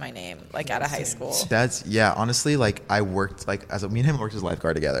 $10 to my name, like out of high school. That's honestly, like I worked like me and him worked as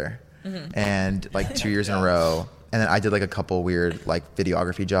lifeguard together, and like 2 years in a row, and then I did like a couple weird like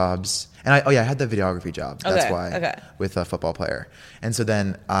videography jobs, and I had the videography job. That's Okay, why okay. with a football player, and so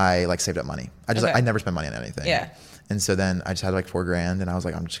then I like saved up money. I just Okay. I never spent money on anything. Yeah. And so then I just had like 4 grand, and I was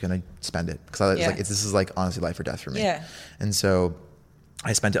like, I'm just gonna spend it because I was Yeah. like, this is like honestly life or death for me. Yeah. And so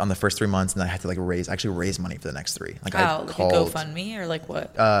I spent it on the first 3 months, and then I had to like raise money for the next 3. Like How? I Like a called GoFundMe or like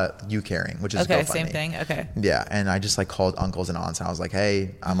what? You Caring, which is Okay, GoFundMe. same thing. Okay. Yeah, and I just like called uncles and aunts, and I was like,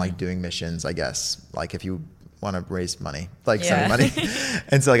 "Hey, I'm like doing missions, I guess. Like, if you want to raise money, like send me Yeah. money."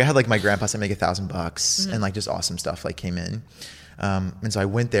 And so like I had like my grandpa sent me like $1,000, and like just awesome stuff like came in. And so I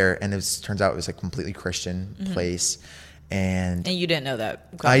went there, and turns out it was a completely Christian place, and And you didn't know that.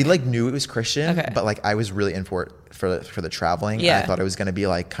 I like knew it was Christian, Okay. but like I was really in for it for the traveling. Yeah. I thought it was gonna be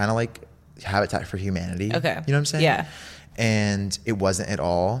like kind of like Habitat for Humanity. Okay. You know what I'm saying? Yeah. And it wasn't at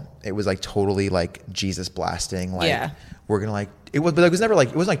all. It was like totally like Jesus blasting. Like Yeah. we're gonna like it was, but it was never like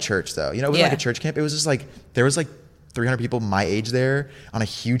it wasn't like church though. You know, it wasn't Yeah. like a church camp. It was just like there was like 300 people my age there on a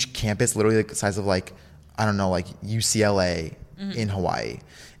huge campus, literally like the size of like I don't know like UCLA in Hawaii.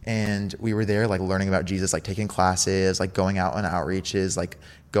 And we were there like learning about Jesus, like taking classes, like going out on outreaches, like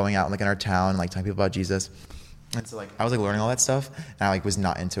going out like in our town and like telling people about Jesus. And so like I was like learning all that stuff, and I like was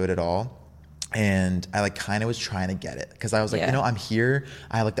not into it at all. And I like kind of was trying to get it because I was like, Yeah. you know, I'm here.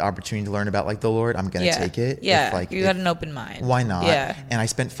 I have like the opportunity to learn about like the Lord. I'm gonna Yeah. take it. Yeah. If, like, You had an open mind. Why not? Yeah. And I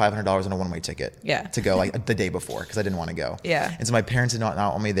spent $500 on a one-way ticket. Yeah. To go like the day before because I didn't want to go. Yeah. And so my parents did not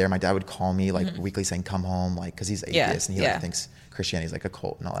want me there. My dad would call me like weekly saying, "Come home," like because he's Yeah. atheist and he Yeah. like thinks Christianity is like a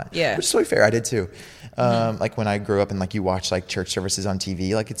cult and all that. Yeah. Which is totally fair. I did too. Like when I grew up and like you watch like church services on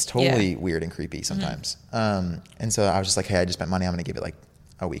TV, like it's totally weird and creepy sometimes. And so I was just like, hey, I just spent money. I'm gonna give it like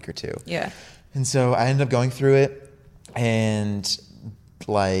a week or 2. Yeah. And so I ended up going through it and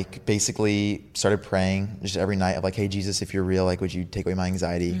like basically started praying just every night of like, hey, Jesus, if you're real, like, would you take away my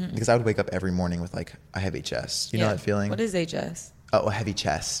anxiety? Because I would wake up every morning with like a heavy chest. You know Yeah. that feeling? What is HS? Oh, a heavy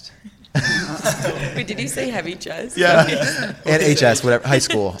chest. Wait, did you say heavy chest? Yeah. And HS, whatever, high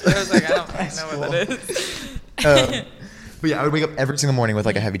school. I was like, I don't know what that is. But yeah, I would wake up every single morning with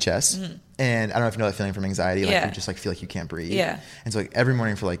like a heavy chest. And I don't know if you know that feeling from anxiety. Like Yeah. you just like feel like you can't breathe. Yeah. And so like every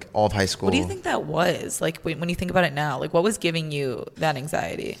morning for like all of high school. What do you think that was? Like when you think about it now, like what was giving you that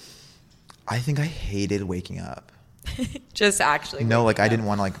anxiety? I think I hated waking up. Just actually. No, like waking I up. didn't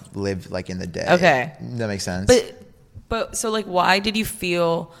want to like live like in the day. Okay. That makes sense. But so like why did you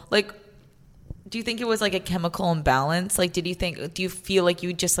feel like do you think it was like a chemical imbalance? Like do you feel like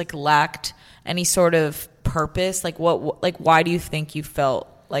you just like lacked any sort of purpose? Like why do you think you felt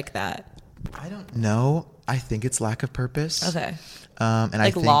like that? I don't know. I think it's lack of purpose. Okay. And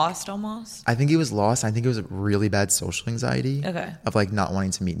Like lost almost? I think he was lost. I think it was really bad social anxiety. Okay. Of like not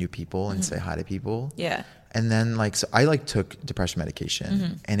wanting to meet new people and say hi to people. Yeah. And then like, so I like took depression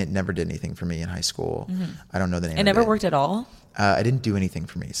medication and it never did anything for me in high school. I don't know the name It of never it. worked at all? It didn't do anything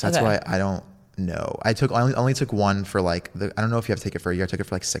for me. So that's Okay. why I don't know. I only took one for like, I don't know if you have to take it for a year. I took it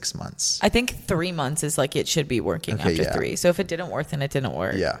for like 6 months. I think 3 months is like it should be working Okay, after yeah. 3. So if it didn't work, then it didn't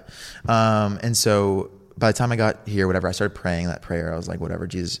work. Yeah. And so by the time I got here, whatever, I started praying that prayer. I was like, whatever,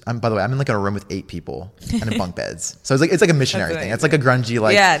 Jesus. By the way, I'm in like a room with 8 people and in bunk beds. So it's like a missionary That's thing. It's like a grungy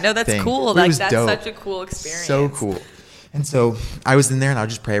like Yeah, no, that's thing. cool. But it Like was that's dope. such a cool experience. So cool. And so I was in there and I would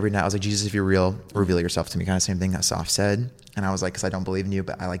just pray every night. I was like, Jesus, if you're real, reveal yourself to me. Kind of same thing that Soph said. And I was like, because I don't believe in you,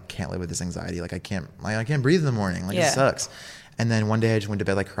 but I like can't live with this anxiety. Like I can't breathe in the morning. Like Yeah. it sucks. And then one day I just went to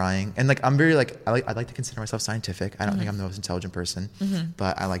bed like crying. And like I'm very like I'd like to consider myself scientific. I don't think I'm the most intelligent person,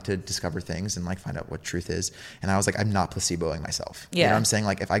 but I like to discover things and like find out what truth is. And I was like, I'm not placeboing myself. You know Yeah. what I'm saying?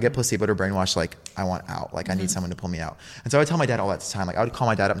 Like if I get placeboed or brainwashed, like I want out. Like I need someone to pull me out. And so I would tell my dad all that time. Like I would call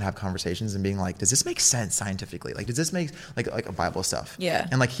my dad up and have conversations and being like, does this make sense scientifically? Like does this make like a Bible stuff? Yeah.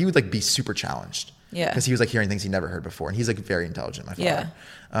 And like he would like be super challenged. Yeah. Because he was like hearing things he never heard before. And he's like very intelligent, my father.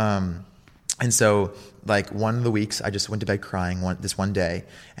 Yeah. And so, like, one of the weeks, I just went to bed crying this one day,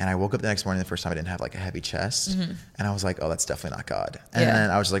 and I woke up the next morning, the first time I didn't have, like, a heavy chest, and I was like, oh, that's definitely not God. And Yeah.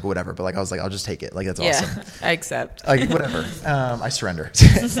 then I was just like, whatever, but, like, I was like, I'll just take it. Like, that's Yeah. awesome. I accept. Like, whatever. I surrender.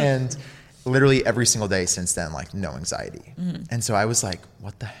 And literally every single day since then, like, no anxiety. And so I was like,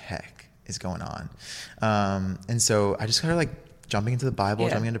 what the heck is going on? And so I just started, like, jumping into the Bible,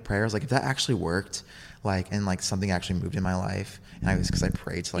 Yeah. jumping into prayer. I was like, if that actually worked, like, and, like, something actually moved in my life, and I was, because I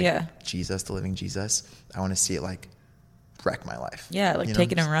prayed to, like, Yeah. Jesus, the living Jesus, I want to see it, like, wreck my life. Yeah, like, You know?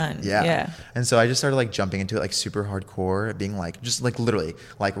 take it and run. Yeah. Yeah. And so I just started, like, jumping into it, like, super hardcore, being, like, just, like, literally,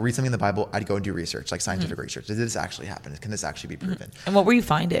 like, read something in the Bible, I'd go and do research, like, scientific research. Did this actually happen? Can this actually be proven? And what were you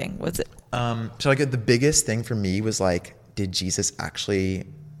finding? Was it? So, like, the biggest thing for me was, like, Jesus actually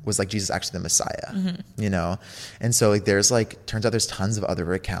the Messiah, you know? And so, like, turns out there's tons of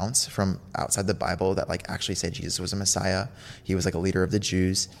other accounts from outside the Bible that, like, actually say Jesus was a Messiah. He was, like, a leader of the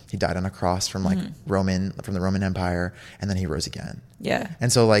Jews. He died on a cross from, like, from the Roman Empire, and then he rose again. Yeah.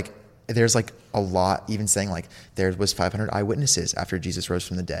 And so, like, there's, like, a lot, even saying, like, there was 500 eyewitnesses after Jesus rose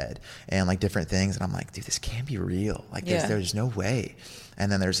from the dead, and, like, different things. And I'm like, dude, this can't be real. Like, there's no way.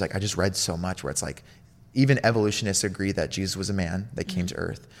 And then there's, like, I just read so much where it's, like, even evolutionists agree that Jesus was a man that came to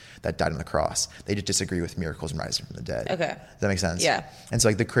earth, that died on the cross. They just disagree with miracles and rising from the dead. Okay. Does that make sense? Yeah. And so,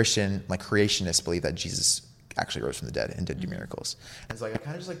 like, the Christian, like, creationists believe that Jesus actually rose from the dead and did do miracles. And so, like, I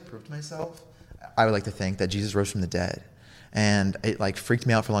kind of just, like, proved to myself, I would like to think that Jesus rose from the dead. And it, like, freaked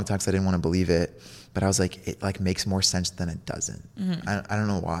me out for a long time because I didn't want to believe it. But I was like, it, like, makes more sense than it doesn't. I don't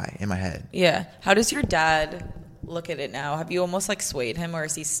know why in my head. Yeah. How does your dad look at it now? Have you almost like swayed him, or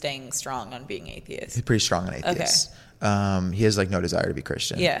is he staying strong on being atheist? He's pretty strong on atheist. He has, like, no desire to be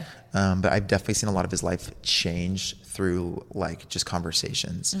Christian. Yeah. But I've definitely seen a lot of his life change through, like, just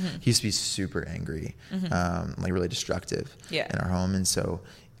conversations. He used to be super angry, like, really destructive in our home. And so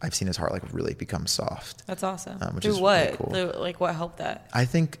I've seen his heart, like, really become soft. That's awesome. Which Through is what? really cool. Through, like, what helped that? I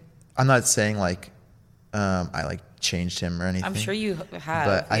think, I'm not saying, like, I, like, changed him or anything. I'm sure you have.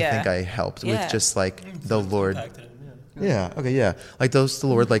 But I yeah. think I helped Yeah. with just, like, the Lord. Impacted him, yeah. Yeah. Okay. Yeah. Like the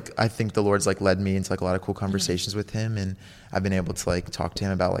Lord, like, I think the Lord's, like, led me into, like, a lot of cool conversations with him, and I've been able to, like, talk to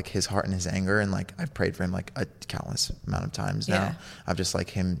him about, like, his heart and his anger, and, like, I've prayed for him, like, a countless amount of times now. Yeah. I've just, like,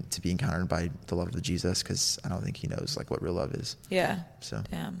 him to be encountered by the love of Jesus, because I don't think he knows, like, what real love is. Yeah. So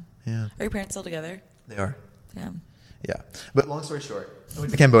Damn. yeah, Are your parents still together? they are. Damn. Yeah. But long story short, I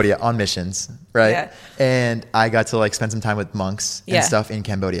went to Cambodia on missions, right? Yeah. And I got to, like, spend some time with monks and Yeah. stuff in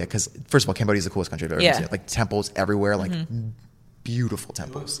Cambodia, because first of all, Cambodia is the coolest country I've ever Yeah. been to. Like, temples everywhere, like, beautiful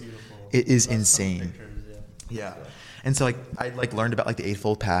temples. It is insane. Yeah. And so, like, I, like, learned about, like, the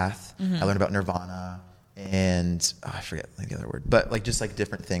Eightfold Path. I learned about Nirvana, and I forget, like, the other word, but, like, just, like,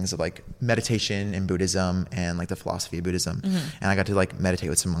 different things of, like, meditation and Buddhism and, like, the philosophy of Buddhism. And I got to, like, meditate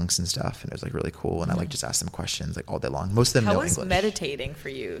with some monks and stuff, and it was, like, really cool. And I, like, just asked them questions, like, all day long. Most of them How know was English. meditating for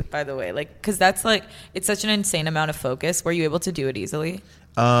you, by the way? Like, because that's like, it's such an insane amount of focus. Were you able to do it easily?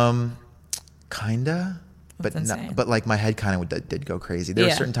 Kinda, but That's not, insane. but, like, my head kind of did go crazy. There were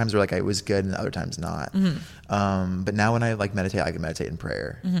Yeah. certain times where, like, I was good and other times not. But now when I, like, meditate, I can meditate in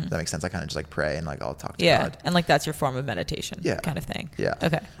prayer. Does that make sense? I kind of just, like, pray and, like, I'll talk to Yeah. God. And like, that's your form of meditation Yeah. kind of thing. Yeah.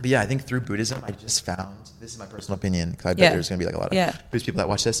 Okay. But yeah, I think through Buddhism, I just found, this is my personal opinion, because I bet Yeah. there's going to be, like, a lot of Yeah. Buddhist people that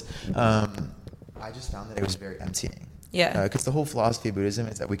watch this. I just found that it was very emptying. Yeah. Because the whole philosophy of Buddhism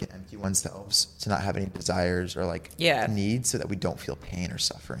is that we can empty oneself to not have any desires or like needs, so that we don't feel pain or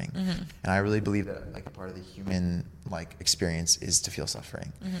suffering. And I really believe that like a part of the human like experience is to feel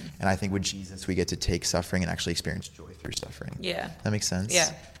suffering. And I think with Jesus we get to take suffering and actually experience joy through suffering. Yeah. That makes sense.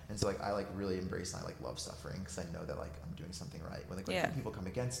 Yeah. And so like I like really embrace and I like love suffering because I know that like I'm doing something right. When like people come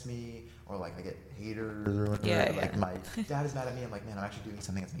against me or like I get haters or whatever, like my dad is mad at me, I'm like, man, I'm actually doing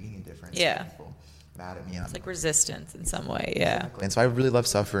something that's making a difference. Yeah. People mad at me. It's like resistance in some way. Yeah. Exactly. And so I really love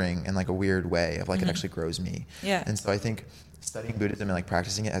suffering in like a weird way of like it actually grows me. Yeah. And so I think studying Buddhism and like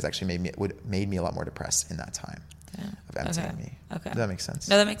practicing it has actually made me a lot more depressed in that time of emptying me. Okay. Does that make sense?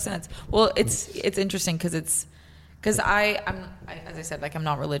 No, that makes sense. Well, it's interesting because I'm as I said, like I'm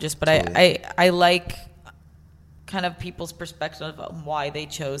not religious, but totally. I like kind of people's perspective of why they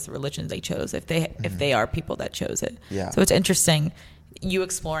chose the religion they chose if they are people that chose it. Yeah. So it's interesting you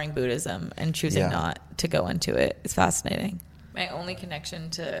exploring Buddhism and choosing not to go into it. It's fascinating. My only connection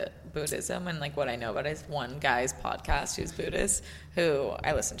to Buddhism and like what I know about it is one guy's podcast who's Buddhist who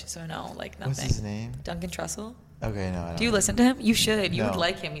I listen to, so I know like nothing. What's his name? Duncan Trussell. Okay, no, I don't. Do you listen to him? You should. You would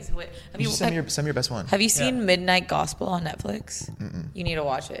like him. He's. Send me your best one. Have you seen Midnight Gospel on Netflix? You need to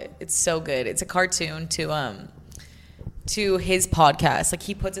watch it. It's so good. It's a cartoon to his podcast. Like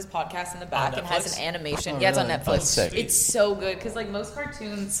he puts his podcast in the back and has an animation. It's on Netflix. It's so good because like most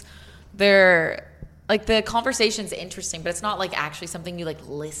cartoons, they're like the conversation's interesting, but it's not like actually something you like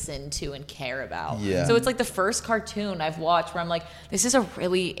listen to and care about. Yeah. So it's like the first cartoon I've watched where I'm like, this is a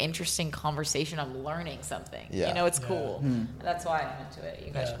really interesting conversation. I'm learning something. Yeah. You know, it's cool. And that's why I'm into it.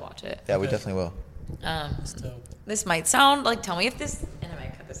 You guys should watch it. Yeah, we definitely will. This might sound like, tell me if this, and I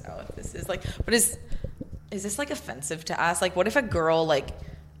might cut this out if this is like, but is this like offensive to ask? Like, what if a girl like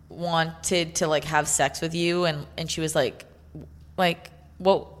wanted to like have sex with you and she was like,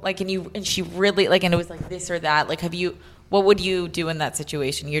 well, like, and she really like, and it was like this or that. Like, what would you do in that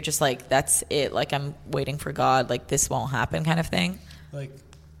situation? You're just like, that's it. Like, I'm waiting for God. Like, this won't happen, kind of thing. Like,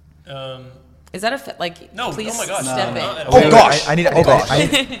 is that like? No. Please Oh my gosh. step in. Oh gosh. I need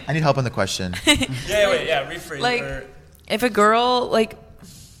help on the question. Rephrase. Like, if a girl like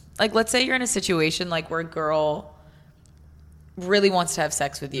let's say you're in a situation like where a girl really wants to have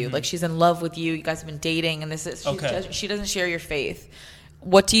sex with you, like she's in love with you, you guys have been dating, and she doesn't share your faith.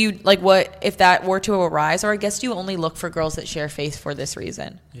 What do you like? What if that were to arise? Or I guess you only look for girls that share faith for this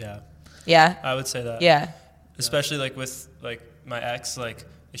reason. Yeah. I would say that. Yeah. Especially like with like my ex, like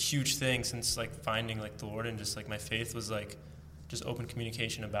a huge thing since like finding like the Lord and just like my faith was like just open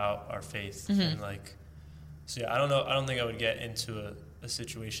communication about our faith and like. So yeah, I don't know. I don't think I would get into a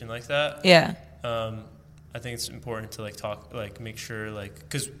situation like that. Yeah. I think it's important to like talk, like make sure like,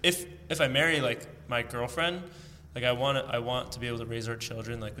 because if I marry like my girlfriend, like I want to be able to raise our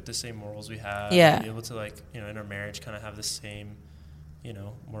children like with the same morals we have. Yeah. And be able to like, you know, in our marriage kind of have the same, you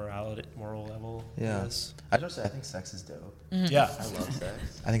know, moral level. Yeah. I don't say I think sex is dope. Yeah. I love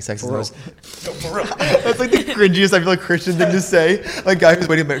sex. I think sex is the most. For real. That's like the cringiest I feel like Christian thing to say. Like guy who's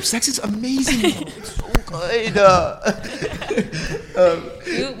waiting marriage. Sex is amazing. It's so good.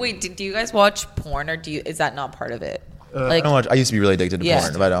 Wait, do you guys watch porn, or is that not part of it? I don't watch. I used to be really addicted to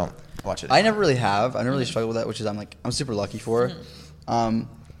porn, but I don't watch it. I never really have. I never really struggled with that, which is I'm super lucky for. And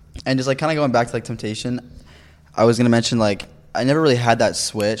just like kind of going back to like temptation, I was gonna mention like I never really had that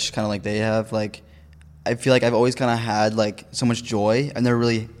switch, kind of like they have. Like I feel like I've always kind of had like so much joy. I've never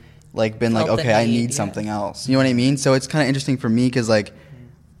really like been like, okay, I need something else. You know what I mean? So it's kind of interesting for me because like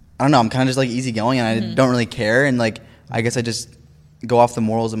I don't know, I'm kind of just like easygoing and I don't really care, and like I guess I just go off the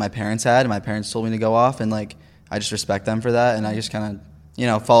morals that my parents had, and my parents told me to go off, and like I just respect them for that, and I just kind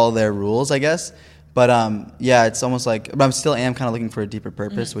of follow their rules, I guess. But yeah, it's almost like, but I'm still kind of looking for a deeper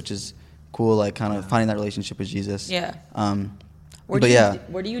purpose, which is cool, like kind of finding that relationship with Jesus. Yeah. Where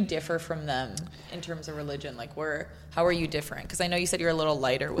do you differ from them in terms of religion? Like how are you different? Because I know you said you're a little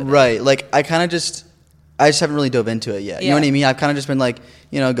lighter with it. Right. Like I just haven't really dove into it yet. You know what I mean? I've kind of just been like,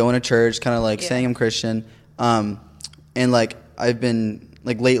 going to church, kind of like saying I'm Christian. And like I've been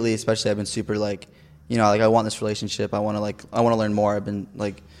like lately, especially I've been super like, like I want this relationship. I want to learn more. I've been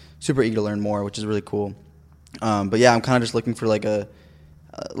like super eager to learn more, which is really cool. But yeah, I'm kind of just looking for like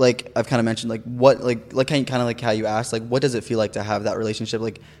like I've kind of mentioned like what kind of like how you asked, like what does it feel like to have that relationship?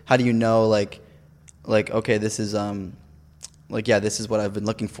 Like how do you know like okay, this is this is what I've been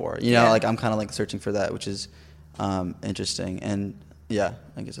looking for. Like I'm kind of like searching for that, which is interesting. And yeah,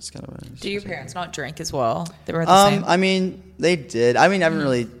 I guess that's kind of what it is. Do your parents not drink as well? They were the same? I mean, they did. I mean, I haven't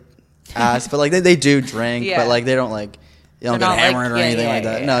really asked, but like they do drink, but like they don't like get hammered or anything like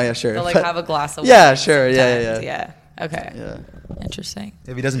that. No, yeah, sure. They'll like have a glass of wine. Yeah, sure. Yeah. Okay. Yeah. Interesting.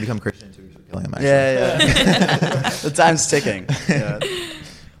 If he doesn't become Christian too, feeling them, actually. Yeah. The time's ticking. Yeah.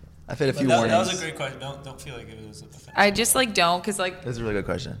 I've hit a few warnings. That was a great question. Don't feel like it was offensive. I just like don't because like That's a really good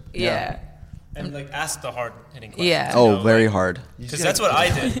question. yeah. And like ask the hard hitting questions. Yeah. Oh, you know, very like, hard. Because that's what I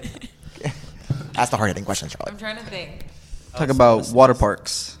did. Ask the hard hitting questions, Charlie. I'm trying to think. Talk about water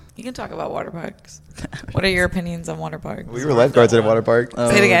parks. You can talk about water parks. What are your opinions on water parks? We were lifeguards at a water park. Oh,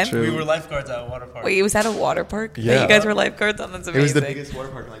 Say it again. true. We were lifeguards at a water park. Wait, was that a water park? That Yeah. you guys were lifeguards on? That's It amazing. was the biggest water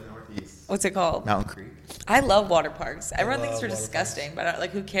park in like Northeast. What's it called? Mountain Creek. I love water parks. Everyone thinks love they're water disgusting, but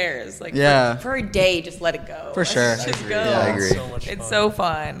like, who cares? Like, Yeah. for a day, just let it go. For sure. Let's just I go. agree. Yeah, I agree. So much It's fun. so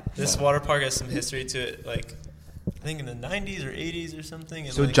fun. This water park has some history to it. Like, I think in the 90s or 80s or something.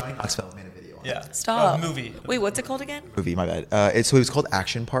 And So like, Johnny Knoxville made a video on it. Yeah. Stop. Movie. Wait, what's it called again? Movie, my bad. So it was called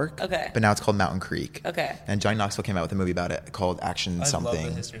Action Park. Okay. But now it's called Mountain Creek. Okay. And Johnny Knoxville came out with a movie about it called Action I love something.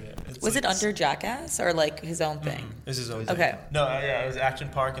 the history of it. It's Was like- it under Jackass or like his own thing? This is always Okay. No, yeah, it was Action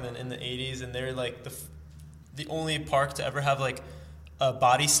Park, and then in the 80s, and they're like the only park to ever have like a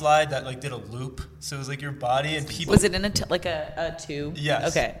body slide that like did a loop. So it was like your body and people. Was it in like a tube? Yes.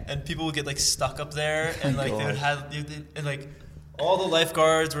 Okay. And people would get like stuck up there, and like they would have, and like all the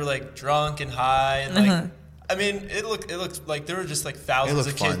lifeguards were like drunk and high, and like. I mean, it looked like there were just like thousands of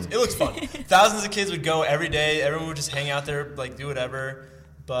looked kids. fun. It looked fun. Thousands of kids would go every day. Everyone would just hang out there, like do whatever.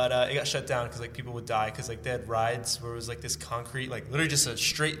 But it got shut down because like people would die because like they had rides where it was like this concrete, like literally just a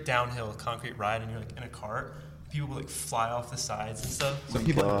straight downhill concrete ride, and you're like in a cart. People would like fly off the sides and stuff. Some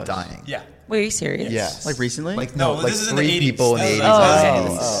people are dying. Yeah. Wait, are you serious? Yes. Like recently? Like No, like this is in the 3 80s. people in the This 80s. is- Oh, and the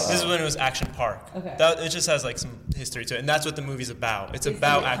 90s. This is when it was Action Park. Okay. It just has like some history to it, and that's what the movie's about. It's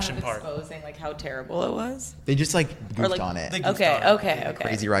about Action Park. Exposing like how terrible it was. They just like goofed like- on it. They goofed Okay, on it. okay.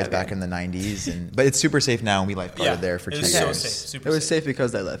 Crazy rides back in the 90s, but it's super safe now, and we lifeguarded Yeah, there for it 2 was years. so safe. Super It was safe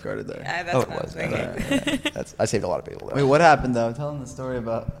because they lifeguarded there. Yeah, that's Oh, what it I was. was thinking. I saved a lot of people. Though. Wait, what happened though? Tell them the story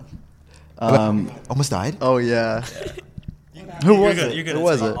about. Almost died. Oh yeah. You're was good, it? You're good. Who at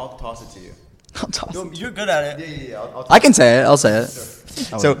was stuff. it? I'll toss it to you. I'll toss it. You're good at it. Yeah. I can say it. I'll say it.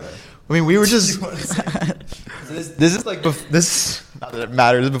 So, I mean, we were just. This is like this. Not that it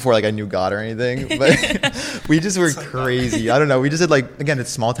matters. This is before like I knew God or anything, but we just were crazy. I don't know. We just did like again, it's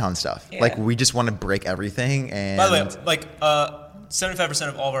small town stuff. Yeah. Like we just want to break everything. And By the way, like 75%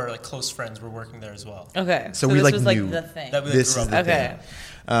 of all of our like close friends were working there as well. Okay. So So we, this like, was like knew the thing. That we this grew is up the with. Okay.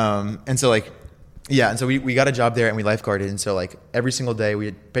 thing. And so like. Yeah, and so we got a job there and we lifeguarded, and so like every single day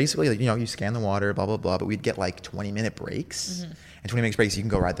we'd basically like you scan the water, blah blah blah, but we'd get like 20-minute breaks, and 20 minute breaks you can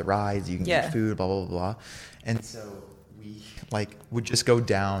go ride the rides, you can Yeah. eat food, blah blah blah, and so we like would just go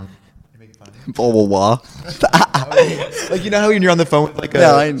down. You're making fun of me? Blah blah blah. Like you know how when you're on the phone with like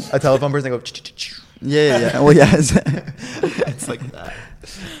Yeah, a telephone person, they go. Yeah. Well, yeah. It's like that.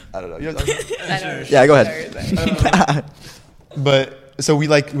 I don't know. You know what I'm talking I know. Yeah, go ahead. about? But so we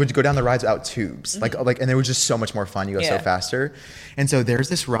like would go down the rides without tubes, like and it was just so much more fun. You go so Yeah. faster, and so there's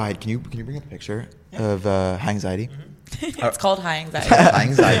this ride. Can you bring up a picture of high anxiety? It's called high anxiety. High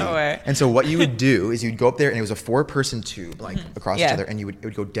anxiety. No way. And so what you would do is you'd go up there, and it was a 4-person tube, like across Yeah. each other, and it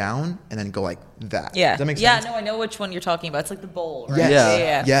would go down and then go like that. Yeah. Does that make Yeah, sense? no, I know which one you're talking about. It's like the bowl, right? Yes.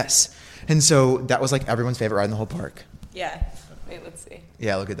 Yeah. Yes. And so that was like everyone's favorite ride in the whole park. Yeah. Wait, let's see.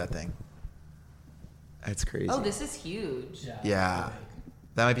 Yeah, look at that thing. That's crazy. Oh, this is huge. Yeah.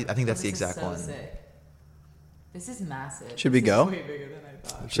 That might be. I think that's the This is exact so one. sick. This is massive. Should we This is go? way bigger than I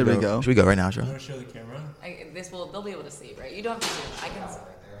thought. Should we go? Should we go right now, Joe? You want to show the camera? They'll be able to see, right? You don't have to zoom.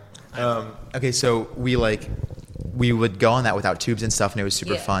 I can. Okay, so we would go on that without tubes and stuff, and it was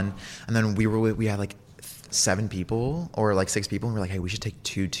super Yeah. fun. And then we had like 7 people or like 6 people, and we're like, hey, we should take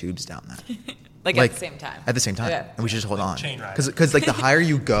 2 tubes down that. Like at the same time. At the same time, Okay. and we should just hold on. chain ride. Because like the higher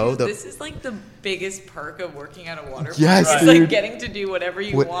you go, the This is like the biggest perk of working at a water park. Yes, It's dude. like getting to do whatever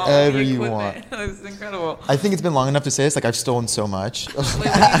you want. Whatever with the you equipment. This is incredible. I think it's been long enough to say this. Like I've stolen so much. Wait,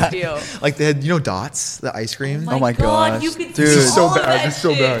 what do you steal? Like they had Dots, the ice cream. Oh my gosh, you could dude. steal This is so all bad. that This is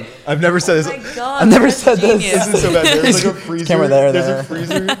so shit. bad. I've never said this. Oh my God, I've never that's said this. genius. This is so bad. There's like a freezer. Camera there, There's there. a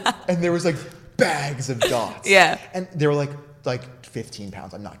freezer, and there was like bags of dots. Yeah. And they were like 15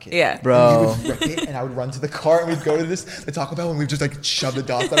 pounds. I'm not kidding. Yeah. Bro. And we would wreck it, and I would run to the car, and we'd go to the Taco Bell, and we'd just like shove the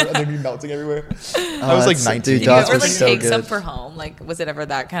dots out, and they'd be melting everywhere. I was like that's- 19. dude, Did you dots ever were like so take some good. for home? Like, was it ever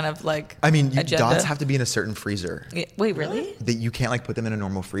that kind of like? I mean, agenda? dots have to be in a certain freezer. Yeah, wait, really? That you can't like put them in a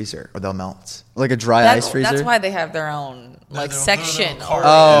normal freezer, or they'll melt. Like a dry That's, ice freezer. that's why they have their own like their- section. their little or- cart.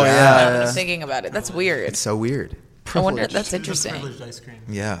 Oh, Now yeah, that I'm yeah. thinking about it. That's weird. It's so weird. I wonder. That's It's a interesting. privileged ice cream.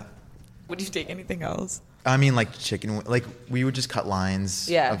 Yeah. Would you take anything else? I mean, like chicken. Like we would just cut lines.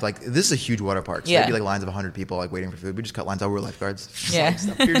 Yeah. Of like this is a huge water park. So Yeah. there'd be like lines of 100 people like waiting for food. We just cut lines. Oh, we're lifeguards. Yeah.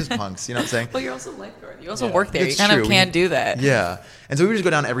 We're just punks. You know what I'm saying? Well, you're also a lifeguard. You also work there. It's You kind true. of can do that. Yeah. And so we would just go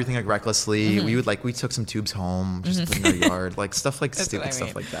down everything like recklessly. We took some tubes home, just put in our yard, like stuff like That's stupid what I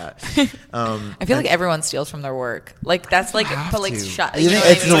stuff mean. like that. I feel like everyone steals from their work. Like that's like, have but like to. shot. You know think what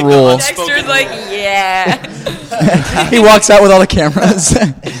I it's mean? the Like, rule? Dexter's like, yeah. He walks out with all the cameras.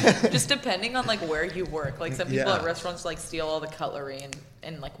 Just depending on like where you work. Like some people Yeah. at restaurants like steal all the cutlery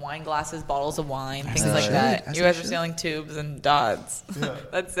and like wine glasses, bottles of wine, things that like shit. that. That's You that guys are shit. stealing tubes and dots.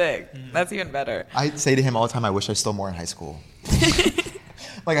 That's sick. That's even better. I say to him all the time, I wish I stole more in high school.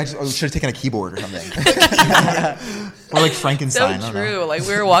 Like I should have taken a keyboard or something. Or like So Frankenstein. I don't know. true. Like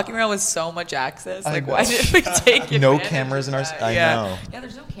we were walking around with so much access. I Like know. why did we take No advantage cameras of in our- that? I yeah. know. Yeah,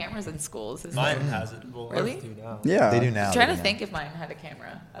 there's no cameras in schools. Is Mine there? has it. Well, Really? ours do now. Yeah. They do now. I'm trying they to do think now. if mine had a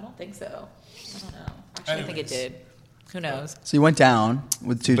camera. I don't think so. I don't know. Actually, I think it Anyways. did. Who knows? So you went down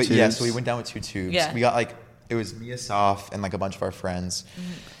with two But tubes. yeah, so we went down with 2 tubes. Yeah. We got like it was me, Asaf, and like a bunch of our friends,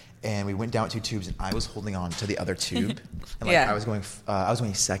 Mm-hmm. and we went down with 2 tubes, and I was holding on to the other tube, and like Yeah. I was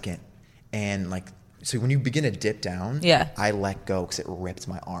going second, and like so when you begin to dip down, Yeah. I let go because it ripped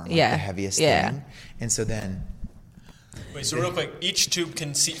my arm, like Yeah. the heaviest Yeah. thing, and so then Wait, so real quick, each tube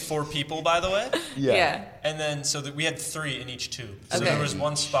can seat 4 people, by the way. Yeah. And then so that we had 3 in each tube. So Okay. there was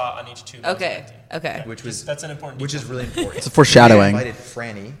 1 spot on each tube. that was Okay. empty. Okay. which was That's an important. which is detail. really important. It's a foreshadowing. We invited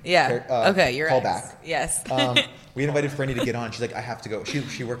Franny. Yeah. Okay. You're call ex. back. Yes. We invited Franny to get on. She's like, I have to go.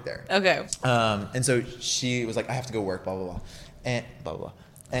 She worked there. okay. And so she was like, I have to go work, blah, blah, blah. And blah, blah, blah.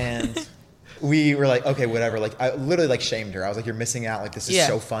 And we were like, okay, whatever. Like, I literally like shamed her. I was like, you're missing out. Like, this is Yeah.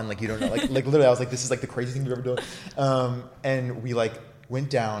 so fun. Like, you don't know. Like literally, I was like, this is like the craziest thing we've ever done. And we like went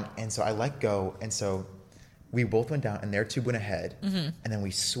down. And so I let go. And so we both went down and their tube went ahead. And then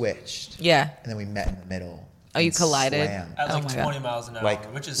we switched. Yeah. And then we met in the middle. Oh, you and collided? slammed. At Oh like my God. 20 miles an hour,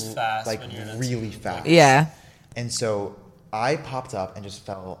 Like, which is fast like when you're in a really fast. Yeah. And so I popped up and just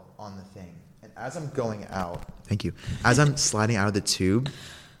fell on the thing. And as I'm going out, thank you. As I'm sliding out of the tube,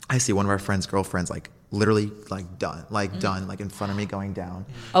 I see one of our friends' girlfriends like literally like done, like in front of me going down.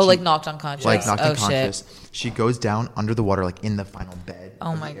 Oh, like knocked unconscious. Like knocked oh, unconscious. Shit. She goes down under the water, like in the final bed.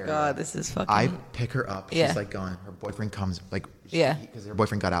 Oh of my the area. God, this is fucking. I pick her up. Yeah. She's like gone. Her boyfriend comes, like, Yeah. because her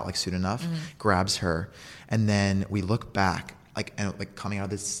boyfriend got out like soon enough, grabs her, and then we look back, like, and like coming out of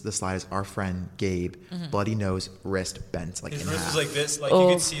the slide is our friend Gabe, bloody nose, wrist bent, like His in wrist half. was like this, like Oh.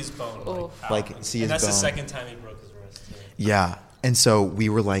 you could see his bone. Oh. Like, Like, see and his that's the bone. second time he broke his wrist. Too. Yeah, and so we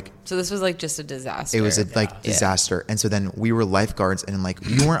were like, So this was like just a disaster. it was a like Yeah. disaster, and so then we were lifeguards, and like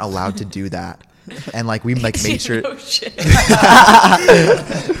we weren't allowed to do that. And like we like made sure No shit.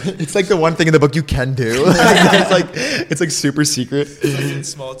 it's like the one thing in the book you can do. It's like super secret. In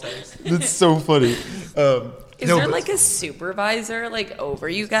small text. It's so funny. Is there like a supervisor like over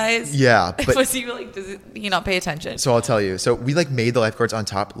you guys? Yeah, but Was he like? He not pay attention? so I'll tell you. So we like made the lifeguards on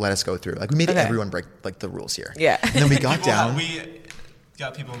top let us go through. Like we made Okay. everyone break like the rules here. Yeah. And then we got People down. we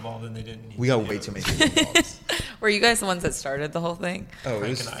got people involved and they didn't need We to got do way it. too many people involved. Were you guys the ones that started the whole thing? Oh, it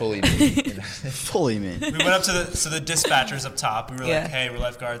was and I. fully me. Fully me. We went up to the dispatchers up top. We were Yeah. like, "Hey, we're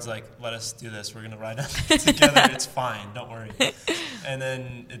lifeguards. Like, let us do this. We're gonna ride up together. It's fine. Don't worry." And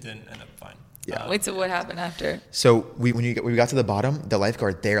then it didn't end up fine. Yeah. Wait, so what happened after? So when we got to the bottom, the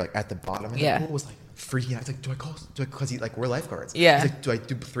lifeguard there, like at the bottom of Yeah. the pool, was like freaking out. It's like, because like we're lifeguards. Yeah. He's like, do I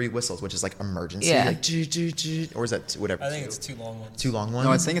do 3 whistles, which is like emergency, Yeah. like or is that whatever? I think it's 2 long ones. 2 long ones.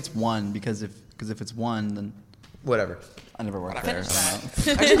 No, I think it's 1 because if it's 1, then whatever. I never worked there.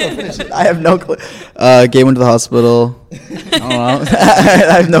 Finish that. I have no clue. Gabe went to the hospital. I don't know.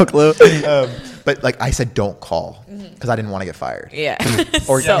 I have no clue. But like I said, don't call because I didn't want to get fired. Yeah.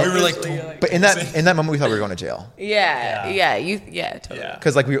 Or Yeah, we were like, But in that moment, we thought we were going to jail Yeah. Yeah. Yeah. Totally. yeah.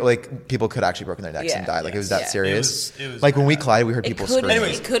 because like we were like people could actually broken their necks and Yeah. die. Like it was Yeah. that serious. It was like when we bad. collided, we heard It people could. scream.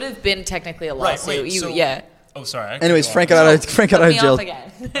 Anyways. It could have been technically a Right. lawsuit. Wait. You. So, Yeah. Oh, sorry. I Anyways, cut Frank you got off. out of me jail off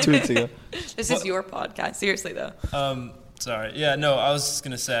again. 2 weeks ago. This is your podcast. Seriously though. Sorry. Yeah. No, I was just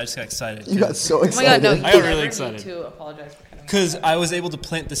gonna say I just got excited. You got so Oh my excited. god, no! You I got never really need excited. to apologize for cutting me Because I was able to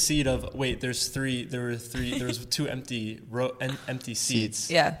plant the seed of wait. There was 2 empty empty seats.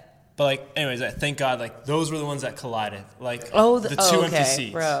 Yeah. But like, anyways, thank God. Like those were the ones that collided. Like Oh, the 2 okay, empty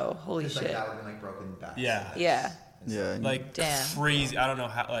seats. bro. Holy Like, shit. that would have been like broken back. Yeah. Yeah. Yeah. Like Damn. crazy. I don't know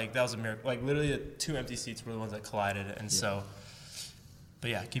how. Like that was a miracle. Like literally, the 2 empty seats were the ones that collided, and so. But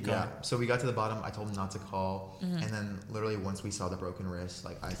yeah, keep going. Yeah. So we got to the bottom. I told him not to call, and then literally once we saw the broken wrist,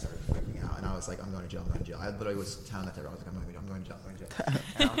 like I started freaking out, and I was like, "I'm going to jail. I'm going to jail." I literally was telling that to everyone. I was like, "I'm going to jail. I'm going to jail. I'm going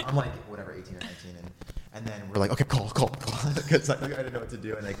to jail." And I'm like, whatever, 18 or 19, and And then we're like, okay, call. Because like, I didn't know what to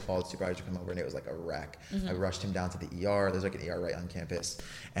do. And they called supervisor to come over, and it was like a wreck. I rushed him down to the ER. There's like an ER right on campus.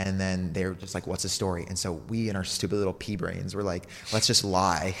 And then they were just like, what's the story? And so we, in our stupid little pea brains, were like, let's just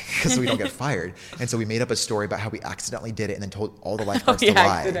lie because we don't get fired. And so we made up a story about how we accidentally did it and then told all the lifeguards to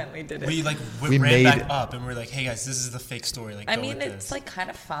lie. Accidentally did it. We ran back up and we're like, hey guys, this is the fake story. Like, I go mean, with it's this. like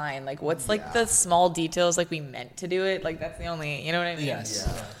kind of fine. Like, what's like the small details? Like, we meant to do it. Like, that's the only, you know what I mean? Yes.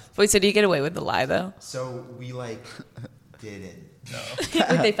 Yeah. Wait, so do you get away with the lie though? So we like didn't.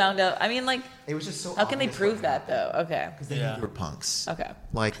 Like, they found out. I mean, like, It was just so. how can they prove that though? Okay. Because they knew we were punks. Okay.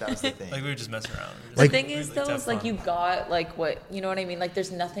 Like that was the thing. Like we were just messing around. The thing is, though, is like you got like what, you know what I mean? Like,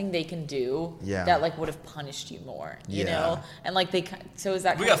 there's nothing they can do that like would have punished you more, you know? And like so is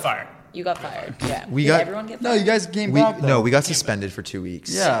that We got fired. You got fired. Yeah. We Did got- everyone get No, fired? you guys came back. No, we got suspended for 2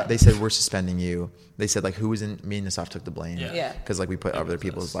 weeks. Yeah. They said we're suspending you. They said like who was in. Me and Nasaf took the blame. Yeah. Because like we put other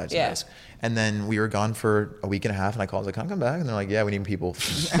people's lives Yeah. at risk. And then we were gone for a week and a half, and I called like, "Can I come back?" And they're like, "Yeah, we need people."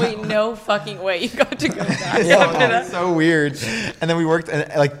 Wait, no fucking way. You got to go back after Yeah, that. it's so weird. And then we worked,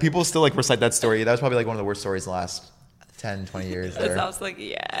 and like people still like recite that story. That was probably like one of the worst stories in the last 10, 20 years. I There. was like,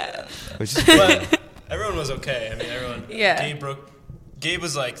 yeah. Which is But everyone was okay. I mean, everyone. Yeah. Gabe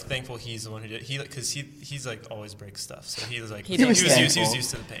was like thankful he's the one who did. Because he's like always breaks stuff. So he was like He he was was thankful. used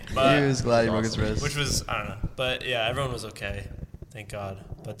to the pain. But He was glad he broke his wrist. which was I don't know. But yeah, everyone was okay. Thank God.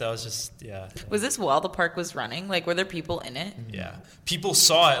 But that was just Was this while the park was running? Like, were there people in it? Yeah, people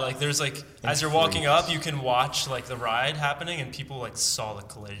saw it. Like, there's like as you're walking up, you can watch like the ride happening, and people like saw the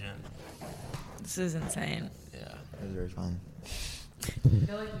collision. This is insane. Yeah, it was very fun. I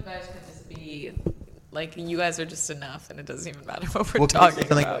feel like you guys could just be, like, you guys are just enough, and it doesn't even matter what we're Well, can we say talking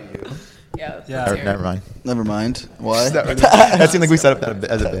something about. about you? Yeah. Yeah. let's hear it. Never mind. Never mind. Why? That seemed like we set up that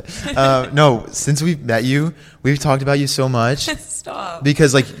as a bit. No, since we've met you, we've talked about you so much Stop.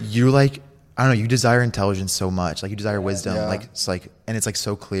 because like you like I don't know, you desire intelligence so much, like you desire wisdom, Yeah. like it's like and it's like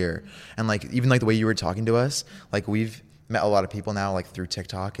so clear, and like even like the way you were talking to us, like we've met a lot of people now like through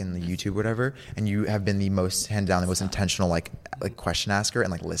TikTok and the YouTube whatever, and you have been the most hand down the most intentional like question asker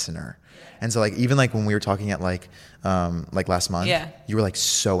and like listener. And so like even like when we were talking at like last month, Yeah. you were like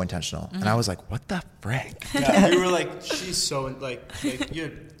so intentional, and I was like, what the frick? yeah. We were like, she's so like you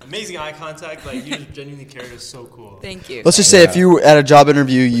had amazing eye contact. Like you just genuinely carried us so cool. Thank you. Let's just say if you were at a job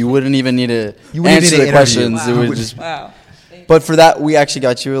interview, you wouldn't even need to You wouldn't answer need the to questions. interview. It Wow. would just. Wow. But for that, we actually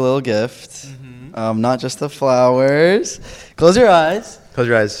got you a little gift. Not just the flowers. Close your eyes. Close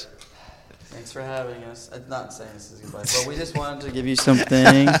your eyes. Thanks for having us. I'm not saying this is goodbye, but we just wanted to give you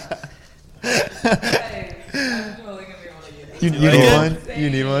something. You like need it? one? You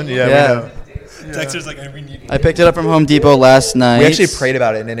need one? Yeah, Yeah. we know. Dexter's like, we need. I picked it up from Home Depot last night. We actually prayed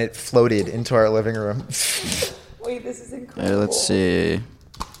about it, and then it floated into our living room. Wait, this is incredible. Here, let's see.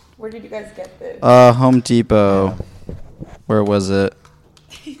 Where did you guys get this? Home Depot. Where was it?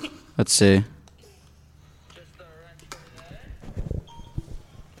 Let's see.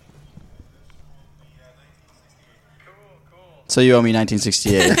 So you owe me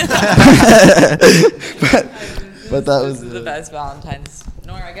 1968. but that was This is the best Valentine's,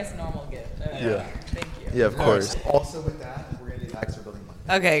 I guess normal gift. Yeah. Thank you. Yeah, of course. Also with that, we're going to do Baxter Building Money.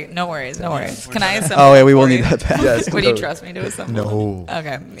 Okay, no worries. Can I assemble? Oh, yeah, we will for need you? that back. Yes, Would you totally. trust me to assemble? No.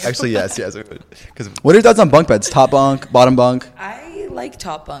 Okay. Actually, yes, we would. Because What are your thoughts on bunk beds? Top bunk, bottom bunk? I like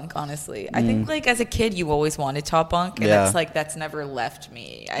top bunk, honestly. I think like as a kid you always wanted top bunk, and Yeah. that's never left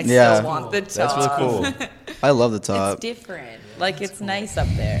me. I Yeah. still want the top. that's really cool. I love the top. It's different. Like it's nice up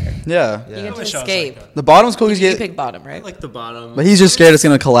there. Yeah. You Yeah. get to wish I was escape. like The bottom's cool. You, You you get, pick bottom, right? I like the bottom. but he's just scared it's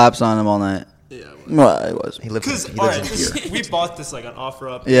gonna collapse on him all night. Yeah. Well, it was. he lives Because in fear. we bought this like on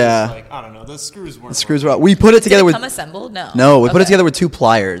OfferUp. Yeah. Like I don't know, the screws weren't. The screws were out. We put it Did together it with. come assembled? No. No, we put it Okay. together with 2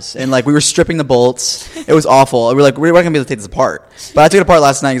 pliers, and like we were stripping the bolts. It was awful. We were like, we're not gonna be able to take this apart. But I took it apart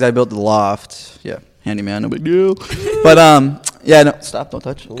last night because I built the loft. Yeah, handyman, no big deal. But yeah, no, stop, don't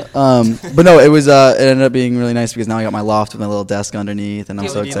touch. But no, it was. It ended up being really nice because now I got my loft with my little desk underneath, and I'm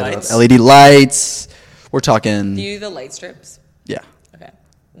The so LED excited. lights? About LED lights. We're talking. Do you do the light strips? Yeah. Okay.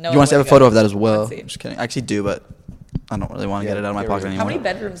 No. You want to have a photo of that as well? Let's see. I'm just kidding. I actually do, but I don't really want to get it out of my Yeah, pocket really. How anymore.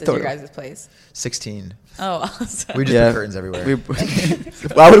 many bedrooms is Throw your it. guys' place? 16. Oh, awesome. We just put curtains everywhere.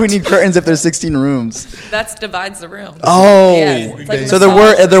 Why would we need curtains if there's 16 rooms? That divides the room. Oh, Yes, it's like so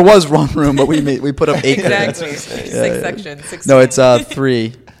massage. there was one room, but we put up 8 Exactly. curtains. Six Yeah, yeah. sections. 16. No, it's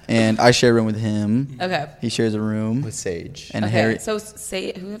 3, and I share a room with him. Okay. He shares a room, with Sage. and Okay. Harry. So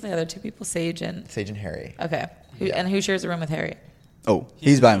say who are the other 2 people? Sage and Sage and Harry. okay. And who shares a room with Harry? Oh,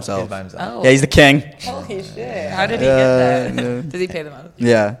 he's by himself. He's by himself. Oh. Yeah, he's the king. Holy shit! How did he Yeah, get that? yeah. Does he pay the most?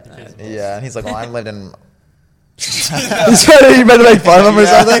 Yeah. Yeah, and he's like, well, I've lived in He's trying to make fun of him or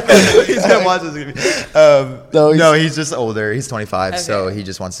something. He's gonna watch this. No, he's just older. He's 25, so he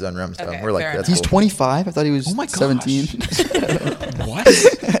just wants his own room. So Okay, we're like, fair that's He's cool. 25. I thought he was 17. What?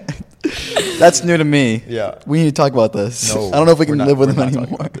 That's new to me. Yeah. We need to talk about this. No, I don't know if we can we're live with him not talking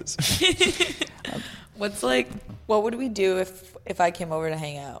anymore. about this. What would we do if I came over to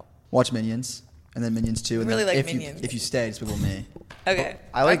hang out? Watch Minions, and then Minions 2. And Really then like if Minions. if you stay, Despicable Me. Okay.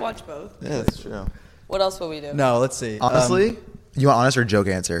 I like- I'd watch both. Yeah, that's true. What else will we do? No, let's see. Honestly, you want honest or joke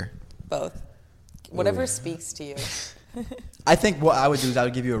answer? Both. Whatever speaks to you. I think what I would do is I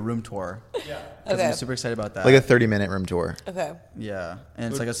would give you a room tour. Yeah. Okay. I'm super excited about that. Like a 30-minute room tour. Okay. Yeah, and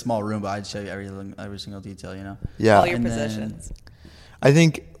it's like a small room, but I'd show you every single detail, you know. Yeah. All your And then- possessions. I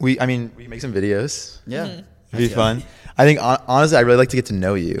think we make some videos. Yeah. Mm-hmm. It'd be fun. I think honestly, I really like to get to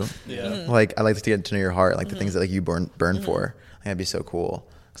know you. Yeah. Mm-hmm. Like I like to get to know your heart, like the things that like you burn for. I think that'd be so cool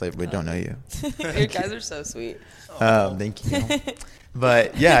because we don't know you. You guys are so sweet. Thank you.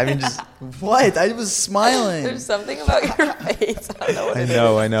 But yeah, I mean, just What? I was smiling. There's something about your face. I don't know what it is.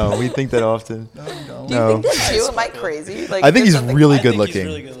 I know. We think that often. Do you No. think that too? Am I crazy? Like, I think there's he's something- really I good think he's looking.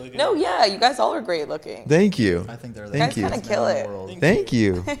 really good looking. No, yeah, you guys all are great looking. Thank you. I think they're the Thank You guys you. kind of kill it. world. Thank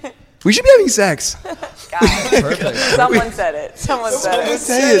you. We should be having sex. Guys, Perfect. someone said it. Someone said it.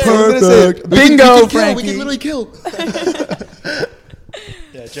 Say it. Perfect. Bingo, Frankie. We can literally kill.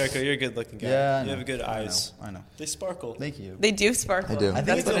 Yeah, Jericho, you're a good looking guy. Yeah, I you have know. good eyes. I know. They sparkle. Thank you. They do sparkle. I do. I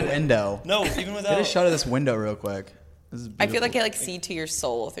think it's That's a what it- window. No, even Get without. a shot of this window real quick. This is I feel like beautiful. I like see to your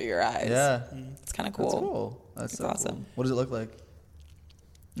soul through your eyes. Yeah. It's kind of That's cool. cool. That's It's so awesome. Cool. What does it look like?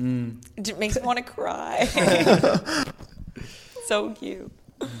 It makes me want to cry. So cute.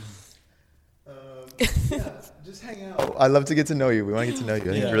 Just hang out. I love to get to know you. We want to get to know you. I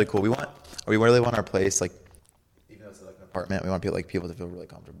think it's really cool. We really want our place, like, even though it's like an apartment, we want people to feel really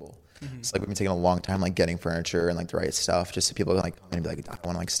comfortable. So like we've been taking a long time, like getting furniture and like the right stuff, just so people can like come in and be like, I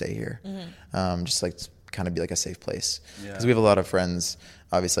want to like stay here, just like kind of be like a safe place. Because we have a lot of friends,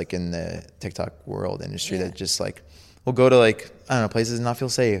 obviously, like in the TikTok world industry that just like will go to like I don't know places and not feel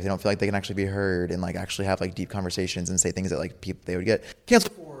safe. They don't feel like they can actually be heard and like actually have like deep conversations and say things that like people they would get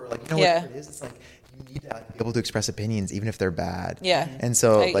canceled for. Like you know Yeah. what it is? It's like you need to be able to express opinions even if they're bad. Yeah. And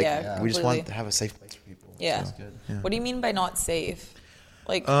so I- like yeah, we just completely. want to have a safe place for people. Yeah. So, What do you mean by not safe?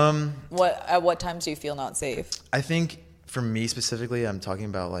 Like, Um, what at what times do you feel not safe? I think for me specifically, I'm talking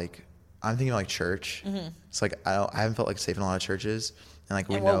about like I'm thinking like church. It's like I haven't felt like safe in a lot of churches, and like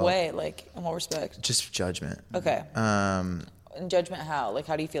we In know what way? Like, in what respect? just judgment. Okay. Um, In judgment, how? Like,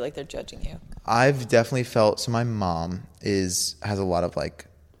 how do you feel like they're judging you? I've definitely felt so. My mom has a lot of like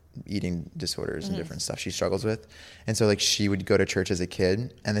eating disorders and different stuff she struggles with, and so like she would go to church as a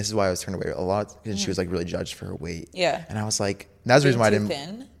kid, and this is why I was turned away a lot because she was like really judged for her weight. Yeah. And I was like, that's the reason why I Being didn't.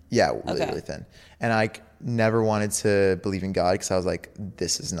 too thin? Yeah, really, Okay. really thin. And I never wanted to believe in God because I was like,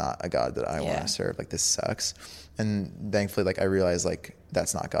 this is not a God that I want Yeah. to serve. Like, this sucks. And thankfully, like, I realized, like,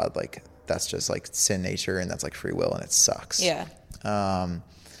 that's not God. Like, that's just, like, sin nature and that's, like, free will and it sucks. Yeah.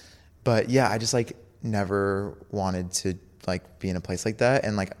 But, yeah, I just, like, never wanted to, like, be in a place like that.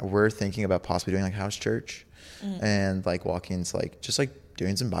 And, like, we're thinking about possibly doing, like, house church and, like, walking into, like, just, like,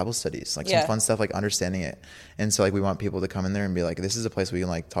 doing some Bible studies, like Yeah. some fun stuff, like understanding it. And so like we want people to come in there and be like, this is a place we can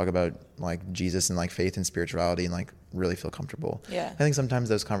like talk about like Jesus and like faith and spirituality and like really feel comfortable. Yeah. I think sometimes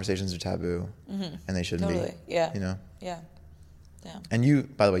those conversations are taboo and they shouldn't Totally. be. Yeah. You know? Yeah. Yeah. And you,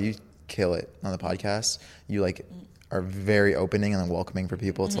 by the way, you kill it on the podcast. You like are very opening and welcoming for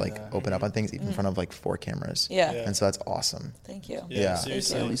people to like open up on things even in front of like 4 cameras. Yeah. And so that's awesome. Thank you. Yeah.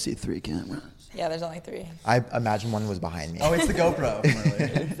 Seriously. I only see 3 cameras. Yeah, there's only 3. I imagine one was behind me. Oh, it's the GoPro.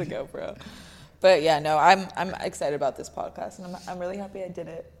 It's the GoPro. But yeah, no, I'm excited about this podcast, and I'm really happy I did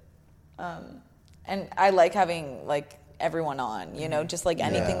it. And I like having like everyone on, you know, just like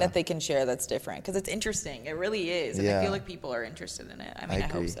anything Yeah. that they can share that's different because it's interesting. It really is, and I Yeah. feel like people are interested in it. I mean, I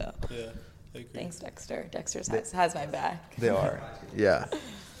hope agree. so. Yeah. I agree. Thanks, Dexter. Dexter has my back. They are. Yeah.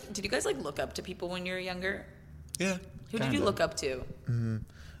 Did you guys like look up to people when you were younger? Yeah. Who did you look up to?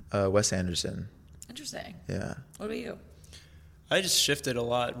 Wes Anderson. Interesting. Yeah. What about you? I just shifted a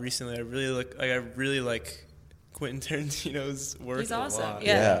lot recently. I really like Quentin Tarantino's work. He's a awesome. lot.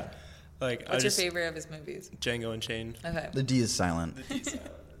 Yeah. Like What's your favorite of his movies? Django Unchained. Okay. The D is silent.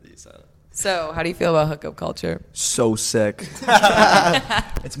 So, how do you feel about hookup culture? So sick.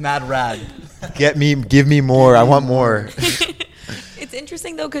 It's mad rad. Give me more. I want more. It's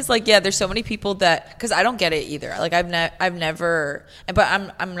interesting though, because like, yeah, there's so many people that, because I don't get it either. Like I've never, but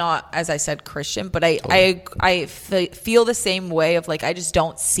I'm not, as I said, Christian, but I feel the same way of like, I just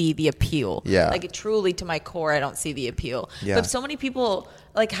don't see the appeal. Yeah. Like truly to my core, I don't see the appeal. Yeah. But so many people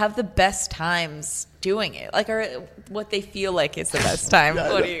like have the best times doing it, like, or what they feel like is the best time.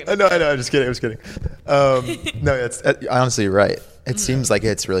 What do you? I know. I'm just kidding. No, it's honestly you're right. It seems like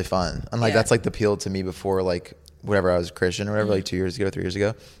it's really fun, and like Yeah. that's like the appeal to me before, like whatever I was Christian or whatever, like 2 years ago, 3 years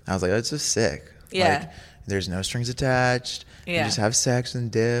ago. I was like, it's just sick. Yeah. Like, there's no strings attached. You Yeah. just have sex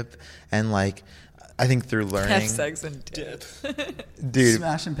and dip, and like I think through learning, Have sex and dip. dude.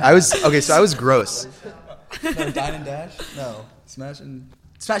 Smash and I was pass. okay. So I was gross. No, dine and dash. No, smash and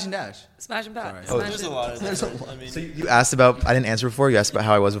dash. Smash and pop. Sorry. Smash There's a and- lot of different, I mean, So you asked about. I didn't answer before. You asked about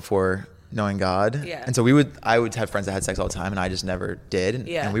how I was before knowing God. Yeah. And so I would have friends that had sex all the time, and I just never did. And,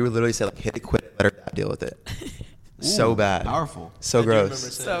 Yeah. and we would literally say like, hit it, quit it, let her deal with it. So bad. Powerful. So I do remember gross.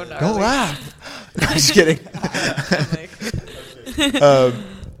 saying So that. Don't gnarly. laugh. No, I'm just kidding. I'm like,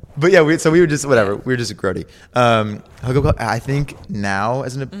 But yeah, we were just whatever. We were just grody. I think now,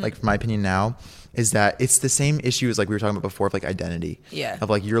 like from my opinion now, is that it's the same issue as like we were talking about before of like identity. Yeah. Of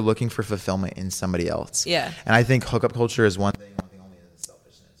like you're looking for fulfillment in somebody else. Yeah. And I think hookup culture is one thing only is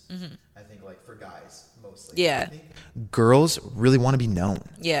selfishness. I think like for guys mostly. Yeah. I think girls really want to be known.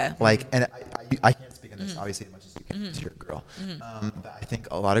 Yeah. Like, and I can't speak on this obviously as much as you can because you're a girl. But I think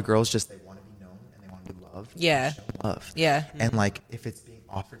a lot of girls just they want to be known and they want to be loved. Yeah. And shown love. Yeah. And like if it's being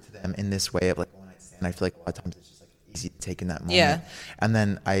offered to them in this way of like one night stand, I feel like a lot of times it's just like easy to take in that moment. Yeah. And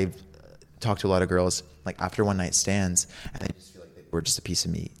then I've talked to a lot of girls like after one night stands and they just feel like they were just a piece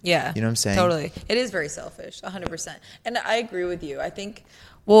of meat. Yeah. You know what I'm saying? Totally. It is very selfish, 100%. And I agree with you. I think,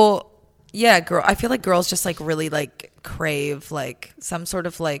 well, yeah, I feel like girls just like really like crave like some sort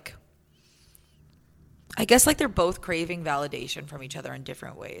of like, I guess like they're both craving validation from each other in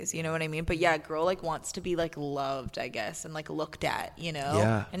different ways. You know what I mean? But yeah, a girl like wants to be like loved, I guess, and like looked at, you know?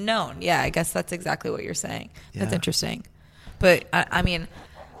 Yeah. And known. Yeah, I guess that's exactly what you're saying. That's Yeah. interesting. But I mean,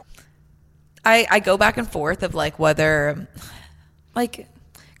 I go back and forth of like whether like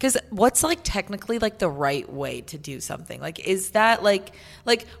because what's like technically like the right way to do something, like is that like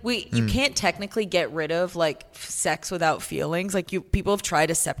you can't technically get rid of like sex without feelings, like people have tried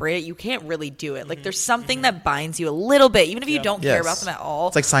to separate it, you can't really do it, like there's something that binds you a little bit even if you don't care Yes. about them at all,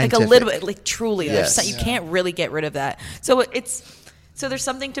 It's like a scientific. little bit, like truly Yes. you can't really get rid of that. So there's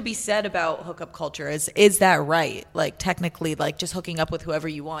something to be said about hookup culture. Is that right? Like technically, like just hooking up with whoever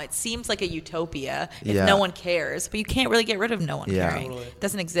you want. It seems like a utopia if Yeah. no one cares, but you can't really get rid of no one Yeah. caring. Totally. It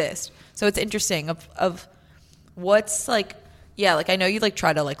doesn't exist. So it's interesting of what's like, yeah, like I know you like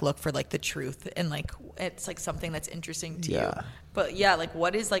try to like look for like the truth and like it's like something that's interesting to you. Yeah. But yeah, like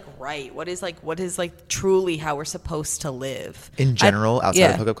what is like right? What is like truly how we're supposed to live In general, outside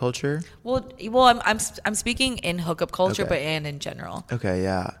yeah. of hookup culture? Well, I'm speaking in hookup culture, Okay. but and in general. Okay,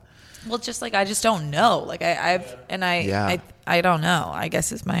 yeah. Well, just like I just don't know. Like Yeah. I don't know. I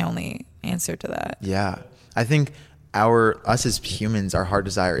guess is my only answer to that. Yeah. I think us as humans, our heart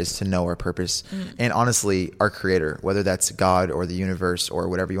desire is to know our purpose. And honestly, our creator, whether that's God or the universe or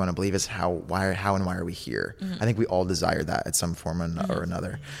whatever you want to believe, is how and why are we here? I think we all desire that at some form or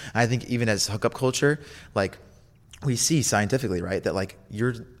another. And I think even as hookup culture, like we see scientifically, right, that like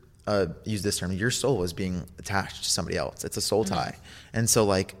use this term, your soul is being attached to somebody else. It's a soul tie. And so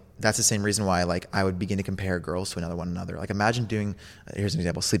like, that's the same reason why like I would begin to compare girls to one another. Like imagine doing, here's an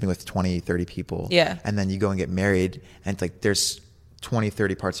example, sleeping with 20, 30 people. Yeah. And then you go and get married and it's like there's 20,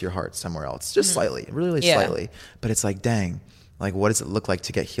 30 parts of your heart somewhere else. Just slightly, really Yeah. slightly. But it's like, dang, like what does it look like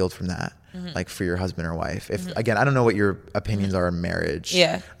to get healed from that? Like for your husband or wife? If again, I don't know what your opinions are on marriage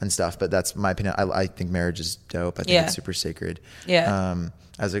Yeah. and stuff, but that's my opinion. I think marriage is dope. I think Yeah. it's super sacred. Yeah.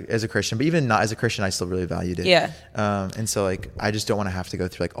 As a Christian, but even not as a Christian, I still really valued it. Yeah. And so like I just don't want to have to go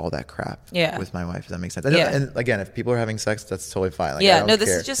through like all that crap. Yeah. With my wife, if that makes sense. Yeah. And again, if people are having sex, that's totally fine. Like, I Yeah, don't no, this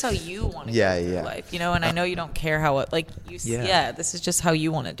care. is just how you want to Yeah, go through yeah. life, you know. And I know you don't care how it like you. Yeah. Yeah, this is just how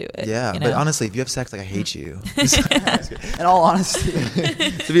you want to do it. Yeah, you but know? honestly, if you have sex, like I hate you. In all honesty.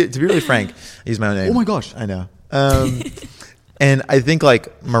 to be really frank, I use my own name. Oh my gosh. I know. And I think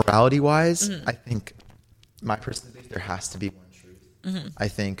like morality wise, I think my personal belief there has to be one truth. I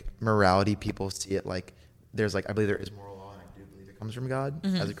think morality, people see it like there's like I believe there is moral law, and I do believe it comes from God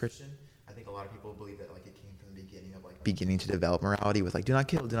as a Christian. I think a lot of people believe that like it came from the beginning of like beginning to develop morality with like do not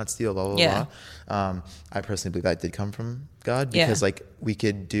kill, do not steal, blah blah Yeah. blah. I personally believe that did come from God Yeah. because like we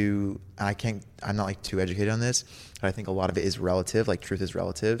could do. I'm not like too educated on this, but I think a lot of it is relative. Like truth is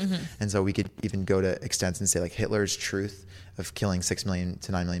relative, and so we could even go to extents and say like Hitler's truth of killing 6 million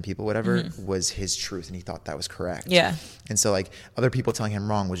to 9 million people, whatever, was his truth, and he thought that was correct. Yeah. And so like other people telling him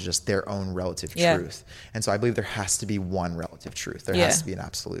wrong was just their own relative Yeah. truth. And so I believe there has to be one relative truth. There Yeah. has to be an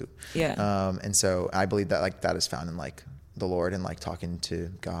absolute. Yeah. And so I believe that like that is found in like the Lord and like talking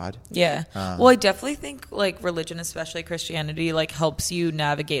to God. Yeah. Well, I definitely think like religion, especially Christianity, like helps you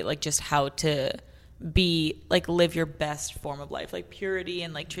navigate like just how to be like live your best form of life, like purity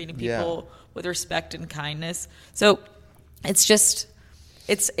and like treating people with respect and kindness. So it's just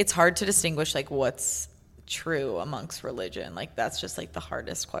it's hard to distinguish like what's true amongst religion. Like that's just like the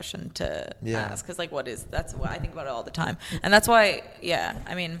hardest question to ask, because like that's what I think about it all the time, and that's why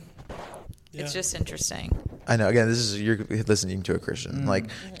I mean it's just interesting. I know. Again, you're listening to a Christian. Like,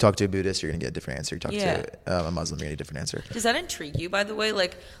 you talk to a Buddhist, you're gonna get a different answer. You talk to a Muslim, you're gonna get a different answer. Does that intrigue you, by the way?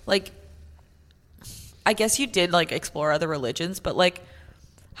 Like, I guess you did like explore other religions, but like,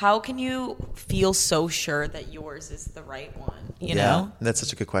 how can you feel so sure that yours is the right one? You know, that's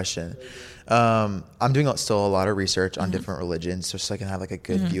such a good question. I'm doing still a lot of research on different religions, just so I can have like a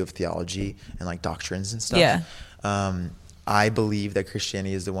good view of theology and like doctrines and stuff. Yeah. I believe that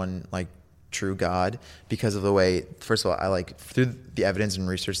Christianity is the one like true God because of the way, first of all, I like through the evidence and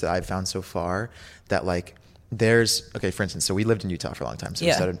research that I've found so far that like for instance, so we lived in Utah for a long time, so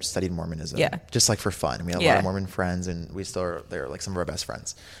we studied Mormonism, just like for fun. And we had a lot of Mormon friends, and they're like some of our best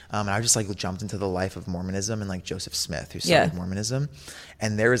friends. And I just like jumped into the life of Mormonism and like Joseph Smith, who started Mormonism,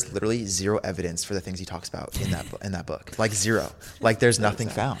 and there is literally zero evidence for the things he talks about in that book, like zero, like there's nothing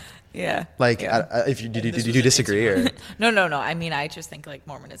found. Yeah. Like, if you do you disagree or? No. I mean, I just think like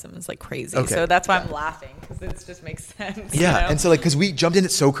Mormonism is like crazy. Okay. So that's why I'm laughing, because it just makes sense. Yeah. You know? And so like, cause we jumped in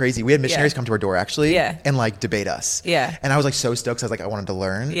it so crazy. We had missionaries come to our door actually. Yeah. And like debate us. Yeah. And I was like so stoked, 'cause I was like, I wanted to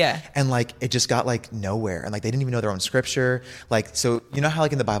learn. Yeah. And like, it just got like nowhere. And like, they didn't even know their own scripture. Like, so you know how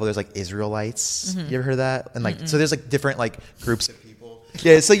like in the Bible, there's like Israelites. You ever heard of that? And like, so there's like different like groups of people.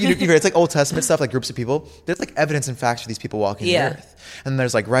 Yeah. It's like, it's like Old Testament stuff, like groups of people. There's like evidence and facts for these people walking the earth. And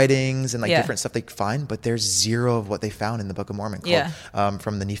there's like writings and like different stuff they find, but there's zero of what they found in the Book of Mormon called,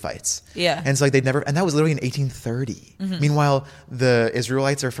 from the Nephites. Yeah. And so like and that was literally in 1830. Meanwhile, the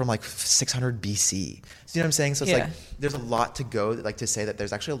Israelites are from like 600 BC. So you know what I'm saying? So it's like, there's a lot to go, like to say that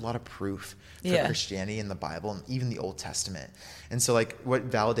there's actually a lot of proof for Christianity in the Bible and even the Old Testament. And so like what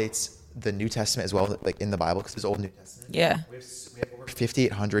validates the New Testament as well, like in the Bible, because there's Old and New Testament. Yeah. We have over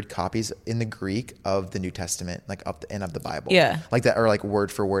 5,800 copies in the Greek of the New Testament, like up the end of the Bible. Yeah. Like that are like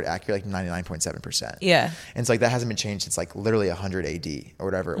word for word accurate, like 99.7%. Yeah. And so like that hasn't been changed since like literally 100 AD or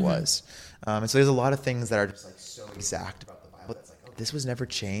whatever it was. And so there's a lot of things that are just like so exact about the Bible that's like, oh, this was never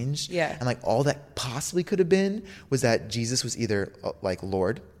changed. Yeah. And like all that possibly could have been was that Jesus was either like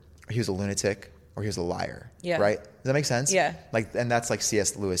Lord, or he was a lunatic, or he was a liar. Yeah. Right? Does that make sense? Yeah. Like, and that's like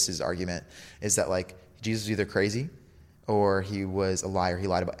C.S. Lewis's argument, is that like Jesus was either crazy or he was a liar. He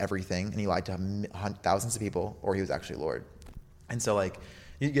lied about everything, and he lied to thousands of people, or he was actually Lord. And so like,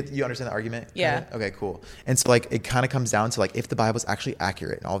 you understand the argument? Yeah. Okay, cool. And so like, it kind of comes down to like, if the Bible is actually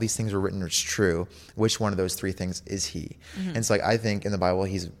accurate and all these things were written as true, which one of those three things is he? And so like, I think in the Bible,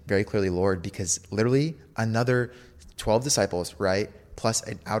 he's very clearly Lord, because literally another 12 disciples, right? Plus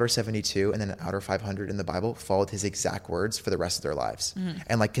an outer 72 and then an outer 500 in the Bible followed his exact words for the rest of their lives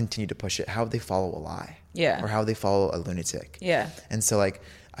and like continue to push it. How would they follow a lie? Yeah. Or how would they follow a lunatic? Yeah. And so like,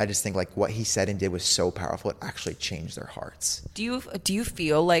 I just think like what he said and did was so powerful, it actually changed their hearts. Do you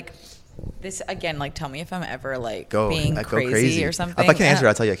feel like this, again, like tell me if I'm ever like being crazy or something? If I can answer,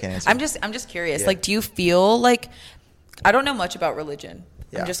 I'll tell you I can't answer. I'm just curious. Yeah. Like, do you feel like, I don't know much about religion.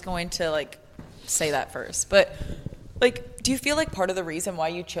 Yeah. I'm just going to like say that first, but like, do you feel like part of the reason why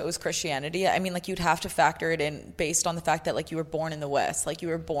you chose Christianity, I mean, like you'd have to factor it in based on the fact that like you were born in the West, like you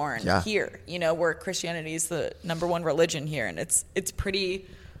were born here, you know, where Christianity is the #1 religion here, and it's pretty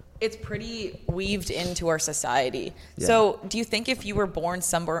weaved into our society. Yeah. So do you think if you were born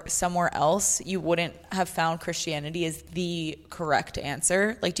somewhere else, you wouldn't have found Christianity as the correct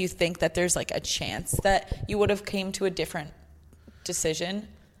answer? Like, do you think that there's like a chance that you would have came to a different decision?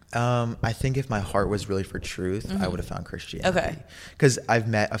 I think if my heart was really for truth, I would have found Christianity. Okay. Because I've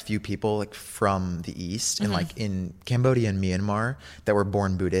met a few people like from the East and like in Cambodia and Myanmar that were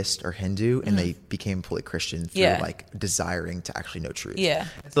born Buddhist or Hindu, and they became fully Christian through like desiring to actually know truth. Yeah.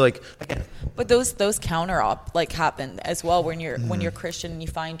 So like, again, but those counter like happen as well when you're Christian and you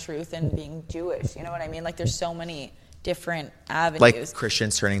find truth in being Jewish. You know what I mean? Like there's so many different avenues, like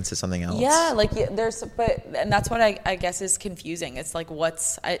Christians turning into something else. Yeah, like and that's what I guess is confusing. It's like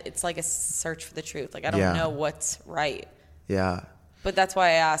it's like a search for the truth. Like I don't know what's right. Yeah. But that's why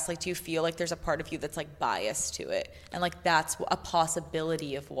I asked, like, do you feel like there's a part of you that's like biased to it, and like that's a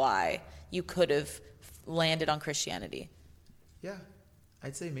possibility of why you could have landed on Christianity? Yeah.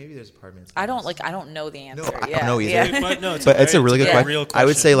 I'd say maybe there's a part of me. I don't know the answer. I yeah. don't know either. Yeah. But no, But it's a really good Yeah. question. real I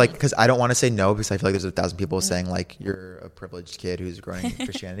would say question. because I don't want to say no because I feel like there's 1,000 people saying like you're a privileged kid who's growing in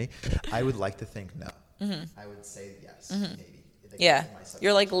Christianity. I would like to think no. I would say yes, maybe. Like, Yeah. my subject.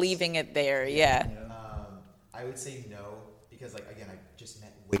 You're like leaving it there. Yeah. I would say no because like again I just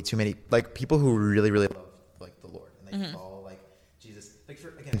met way too many like people who really love like the Lord and they follow like Jesus. Like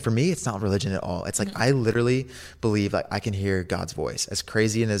for me it's not religion at all. It's like I literally believe like I can hear God's voice. As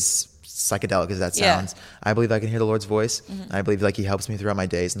crazy and as psychedelic as that Yeah. sounds, I believe I can hear the Lord's voice. I believe like he helps me throughout my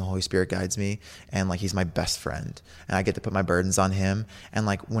days and the Holy Spirit guides me and like he's my best friend and I get to put my burdens on him and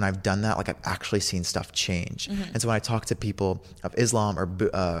like when I've done that like I've actually seen stuff change. And so when I talk to people of Islam or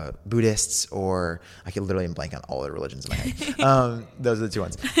Buddhists or I can literally blank on all the religions in my head. Those are the two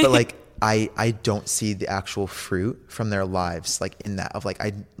ones. But like I don't see the actual fruit from their lives like in that of like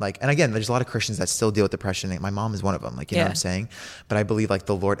I like and again there's a lot of Christians that still deal with depression. My mom is one of them, like you know what I'm saying, but I believe like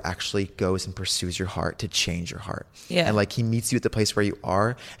the Lord actually goes and pursues your heart to change your heart. And like he meets you at the place where you are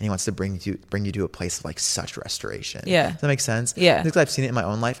and he wants to bring you to a place of like such restoration. Does that make sense? Because I've seen it in my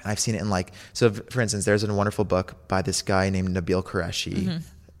own life and I've seen it in like so for instance there's a wonderful book by this guy named Nabil Qureshi.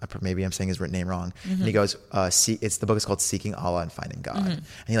 Maybe I'm saying his name wrong. And he goes, the book is called Seeking Allah and Finding God. And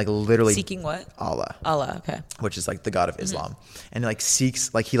he like literally Seeking what? Allah. Allah. Okay. Which is like the God of Islam. And like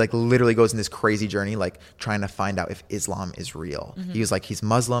seeks, like he like literally goes in this crazy journey, like trying to find out if Islam is real. He was like, he's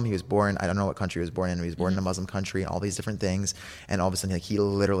Muslim. He was born, I don't know what country he was born in. He was born in a Muslim country and all these different things. And all of a sudden like he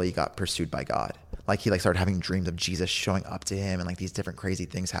literally got pursued by God. Like he like started having dreams of Jesus showing up to him and like these different crazy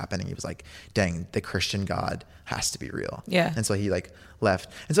things happening. He was like, dang, the Christian God has to be real. And so he like left.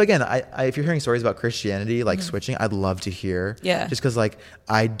 And so again, I if you're hearing stories about Christianity, like switching, I'd love to hear. Just because like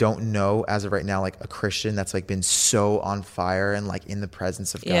I don't know as of right now, like a Christian that's like been so on fire and like in the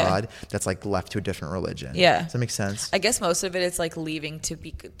presence of God that's like left to a different religion. Does that make sense? I guess most of it is like leaving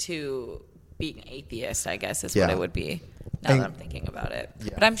to being atheist, I guess is what it would be. Now that I'm thinking about it.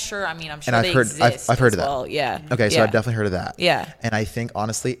 But I'm sure they exist. I've heard of as well. that. Okay, so I've definitely heard of that. And I think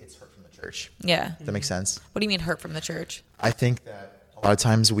honestly it's hurt from the church. Does that make sense? What do you mean hurt from the church? I think that a lot of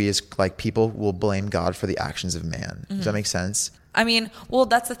times we as like people will blame God for the actions of man. Does that make sense? I mean, well,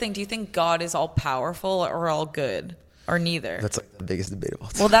 that's the thing. Do you think God is all powerful or all good or neither? That's like the biggest debate of all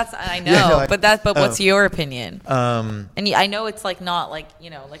time. Well, that's I know, but what's your opinion? Um, and I know it's like not like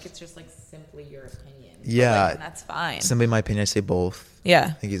like it's just like simply your opinion. Yeah, and that's fine. Simply my opinion, I say both. Yeah,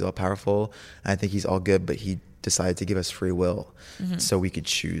 I think he's all powerful. And I think he's all good, but he decided to give us free will, so we could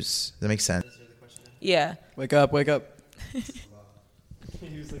choose. Does that make sense? Yeah. Wake up, wake up.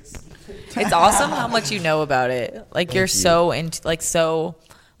 It's awesome how much you know about it. Like you're so into like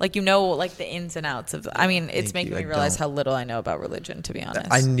like the ins and outs of. I mean, it's making me realize how little I know about religion. To be honest,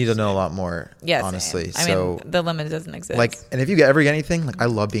 I need to know a lot more. Yeah, honestly. Same. I mean, the limit doesn't exist. Like, and if you ever get anything, like I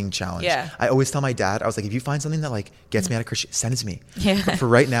love being challenged. Yeah. I always tell my dad, I was like, if you find something that like gets me out of Christian, send it to me. Yeah. But for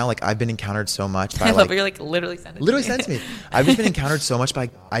right now, like I've been encountered so much by I like love it. You're like literally send it. literally sent to me. I've just been encountered so much by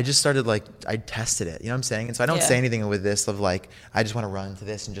I just started like I tested it. You know what I'm saying? And so I don't say anything with this of like I just want to run into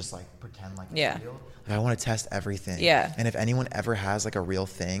this and just like pretend like it's real. Like, I want to test everything. Yeah. And if anyone ever has like a real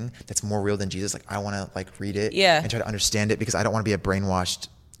thing that's more real than Jesus, like I want to like read it. Yeah. And try to understand it because I don't want to be a brainwashed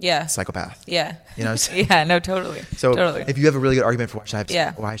psychopath. Yeah. You know what I'm saying? Yeah. No. Totally. So totally. if you have a really good argument for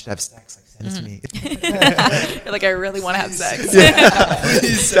why I should have sex, like send it to me. You're like I really want to have sex.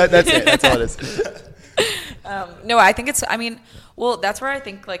 That's it. That's all it is. No, I think it's. I mean, well, that's where I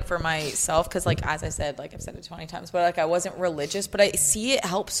think like for myself, because like as I said, like I've said it 20 times, but like I wasn't religious, but I see it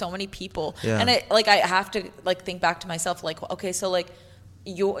help so many people, and it like I have to like think back to myself, like okay, so like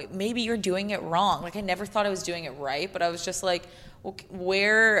maybe you're doing it wrong. Like I never thought I was doing it right, but I was just like, well,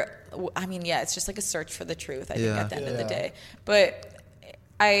 where? I mean, yeah, it's just like a search for the truth. I think at the end of the day, but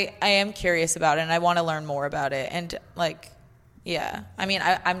I am curious about it, and I want to learn more about it, and like. Yeah, I mean,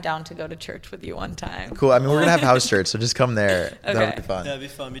 I'm down to go to church with you one time. Cool. I mean, we're gonna have house church, so just come there. Okay. That'll be fun. That'd be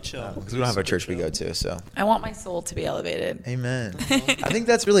fun. Be chill. Because we don't have a church we go to, so. I want my soul to be elevated. Amen. I think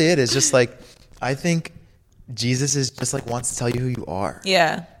that's really it. It's just like, I think Jesus is just like wants to tell you who you are.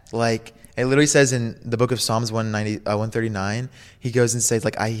 Yeah. Like it literally says in the book of Psalms 139, he goes and says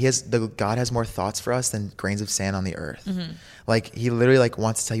like God has more thoughts for us than grains of sand on the earth. Like he literally like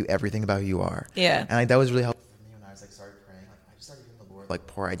wants to tell you everything about who you are. Yeah. And like that was really helpful for me when I was like started praying. Like I just started hearing the Lord like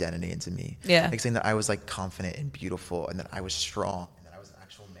pour identity into me. Yeah. Like saying that I was like confident and beautiful and that I was strong and that I was an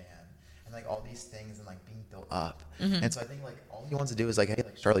actual man. and like all these things and like being built up. And so I think like all he wants to do is like, hey,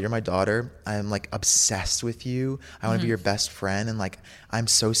 like Charlotte, you're my daughter. I'm like obsessed with you. I want to be your best friend. And like, I'm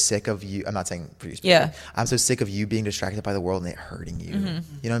so sick of you. I'm not saying for you. Yeah. I'm so sick of you being distracted by the world and it hurting you. You know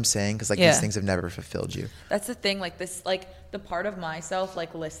what I'm saying? Because like these things have never fulfilled you. That's the thing, like this, like the part of myself,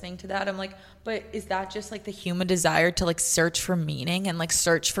 like listening to that, I'm like, but is that just like the human desire to like search for meaning and like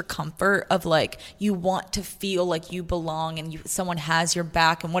search for comfort of like, you want to feel like you belong and someone has your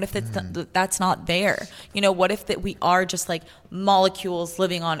back. And what if that's not there? You know, what if that we are just like molecules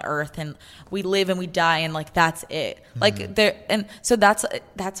living on earth and we live and we die and like, that's it. Like there. And so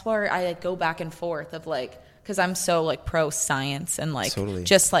that's where I like, go back and forth of like, cause I'm so like pro science and like,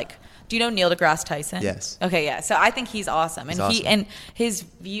 just like, do you know Neil deGrasse Tyson? Yes. Okay, yeah. So I think he's awesome. And He's awesome. and his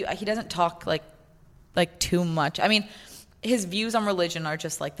view, he doesn't talk like too much. I mean, his views on religion are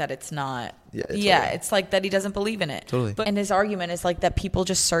just like that it's not. Yeah, it's like that he doesn't believe in it. Totally. But and his argument is like that people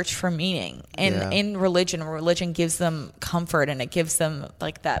just search for meaning. And in religion gives them comfort and it gives them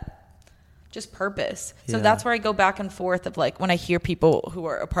like that just purpose. So that's where I go back and forth of like when I hear people who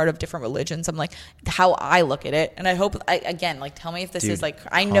are a part of different religions, I'm like how I look at it. And I hope again, like tell me if this is like,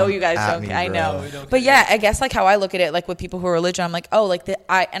 I know you guys don't, I know. But yeah, I guess like how I look at it, like with people who are religion, I'm like, oh, like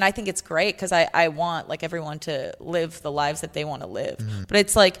I think it's great because I want like everyone to live the lives that they want to live. But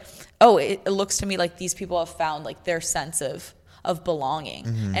it's like, oh, it looks to me like these people have found like their sense of belonging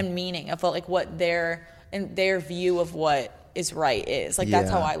and meaning of like what their view of what is right is like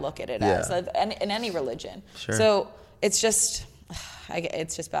that's how I look at it as in any religion. So it's just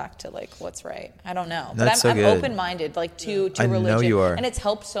back to like what's right. I don't know, but I'm open-minded like to religion. I know you are. And it's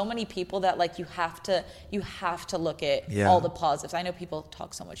helped so many people that like you have to look at all the positives. I know people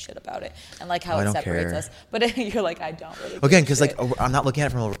talk so much shit about it and like how it separates us, but you're like I don't really again because like I'm not looking at it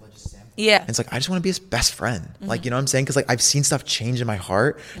from a religious standpoint. Yeah. It's like, I just want to be his best friend. Like, you know what I'm saying? Because, like, I've seen stuff change in my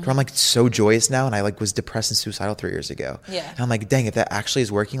heart where I'm, like, so joyous now. And I, like, was depressed and suicidal 3 years ago. Yeah. And I'm like, dang, if that actually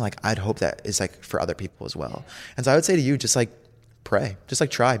is working, like, I'd hope that is, like, for other people as well. And so I would say to you, just, like, pray. Just,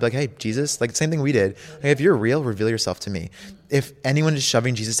 like, try. Be like, hey, Jesus, like, the same thing we did. Like, if you're real, reveal yourself to me. If anyone is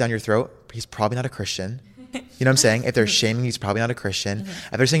shoving Jesus down your throat, he's probably not a Christian. You know what I'm saying? If they're shaming you, he's probably not a Christian.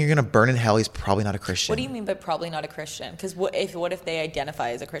 If they're saying you're going to burn in hell, he's probably not a Christian. What do you mean by probably not a Christian? Because what if they identify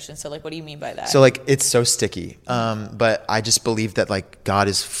as a Christian? So like, what do you mean by that? So like, it's so sticky. But I just believe that like God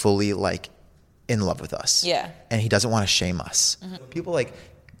is fully like in love with us. Yeah. And he doesn't want to shame us. When people like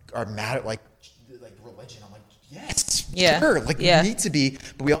are mad at like religion, I'm like, yes, sure. Like we need to be,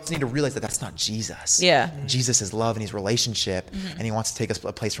 but we also need to realize that that's not Jesus. Yeah. Jesus is love and he's relationship and he wants to take us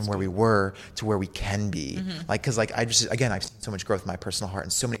a place from where we were to where we can be. Like, cause like I've seen so much growth in my personal heart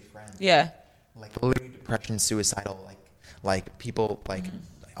and so many friends. Yeah. Like literally depression, suicidal, like people like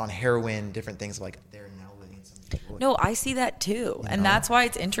on heroin, different things like they're now living in some. No, I see that too, and that's why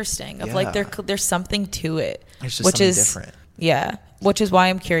it's interesting. Of like there's something to it, it's just which something is different. Yeah, which is why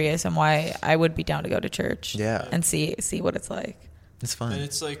I'm curious and why I would be down to go to church. Yeah. And see what it's like. It's fun. And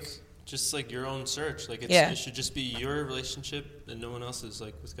it's like just like your own search. Like it should just be your relationship and no one else's,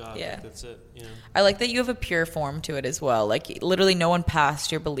 like with God. Yeah. Like, that's it. You know. I like that you have a pure form to it as well. Like literally no one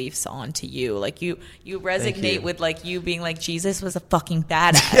passed your beliefs on to you. Like you resonate with like you being like Jesus was a fucking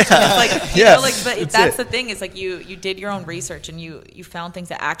badass. It's like you know, like but that's the thing is like you did your own research and you found things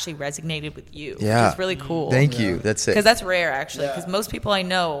that actually resonated with you. Yeah. Which is really cool. Thank you. That's it. Because that's rare actually. Because most people I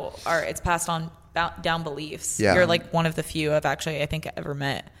know it's passed on down beliefs. Yeah. You're like one of the few I've actually I think ever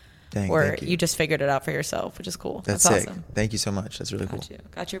met. Where you just figured it out for yourself, which is cool. That's sick. Awesome. Thank you so much. That's really cool.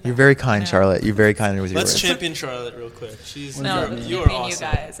 Got your back. You're very kind, Charlotte. You're very kind with your Let's words. champion Charlotte real quick. She's you are you awesome.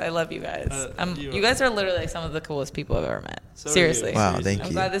 guys. I love you guys. You guys are literally some of the coolest people I've ever met. So Seriously. Wow, thank I'm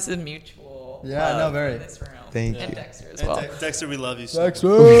you. glad this is mutual. Yeah, no, very. In this room. Thank and you. Dexter as well. Dexter, we love you so much.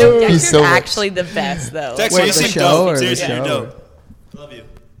 Dexter's so much. actually the best though. Dexter, Wait, you the seem show or dope. the Seriously, you're show? dope. Love you.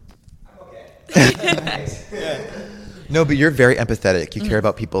 No, but you're very empathetic. You care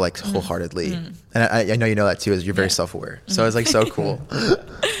about people like wholeheartedly, and I know you know that too. Is you're very self-aware. So it's like so cool.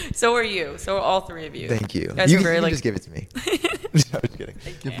 So are you. So are all three of you. Thank you. You guys You are very can like. just give it to me. I was kidding.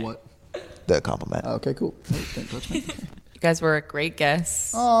 Give what? The compliment. Okay, cool. Hey, don't touch me. You guys were a great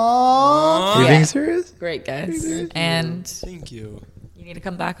guest. Aww. You're Yeah. being serious? Great guest. And Thank you. you need to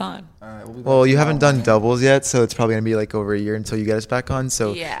come back on. All right, we'll be back Well, you tomorrow. haven't done doubles yet, so it's probably gonna be like over a year until you get us back on.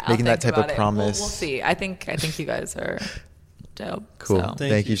 So Yeah, I'll making that think type of about it. promise. We'll see. I think you guys are dope. Cool. So.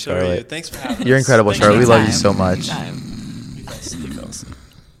 Thank you, So are Charlotte. Thanks for having us. You're incredible, Thank Charlotte. We love you Anytime. so much. Anytime. You fellas.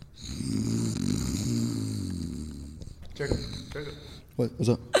 What's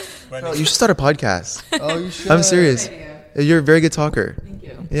up? Charlotte, you should start a podcast. Oh, you should. I'm serious. You're a very good talker. Thank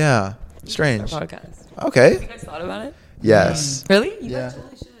you. Yeah. Strange. Podcast. Okay. You guys thought about it? Yes. Really? You Yeah, guys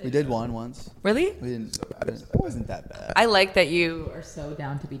totally should. we did one once. Really? We didn't. It wasn't that bad. I like that you are so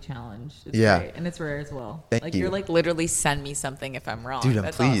down to be challenged. It's Yeah. great. And it's rare as well. Thank like you. you're like literally send me something if I'm wrong. Dude, I'm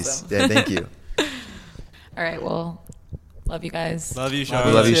That's pleased. awesome. Yeah, thank you. All right, well, love you guys. Love you, We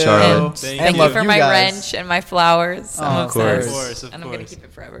Charlotte. love you, Charlotte. Thank Thank you. you for my wrench and my flowers. I'm Oh, of obsessed. course. And I'm going to keep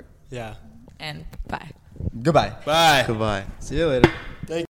it forever. Yeah. And bye. Goodbye. Bye. Goodbye. See you later.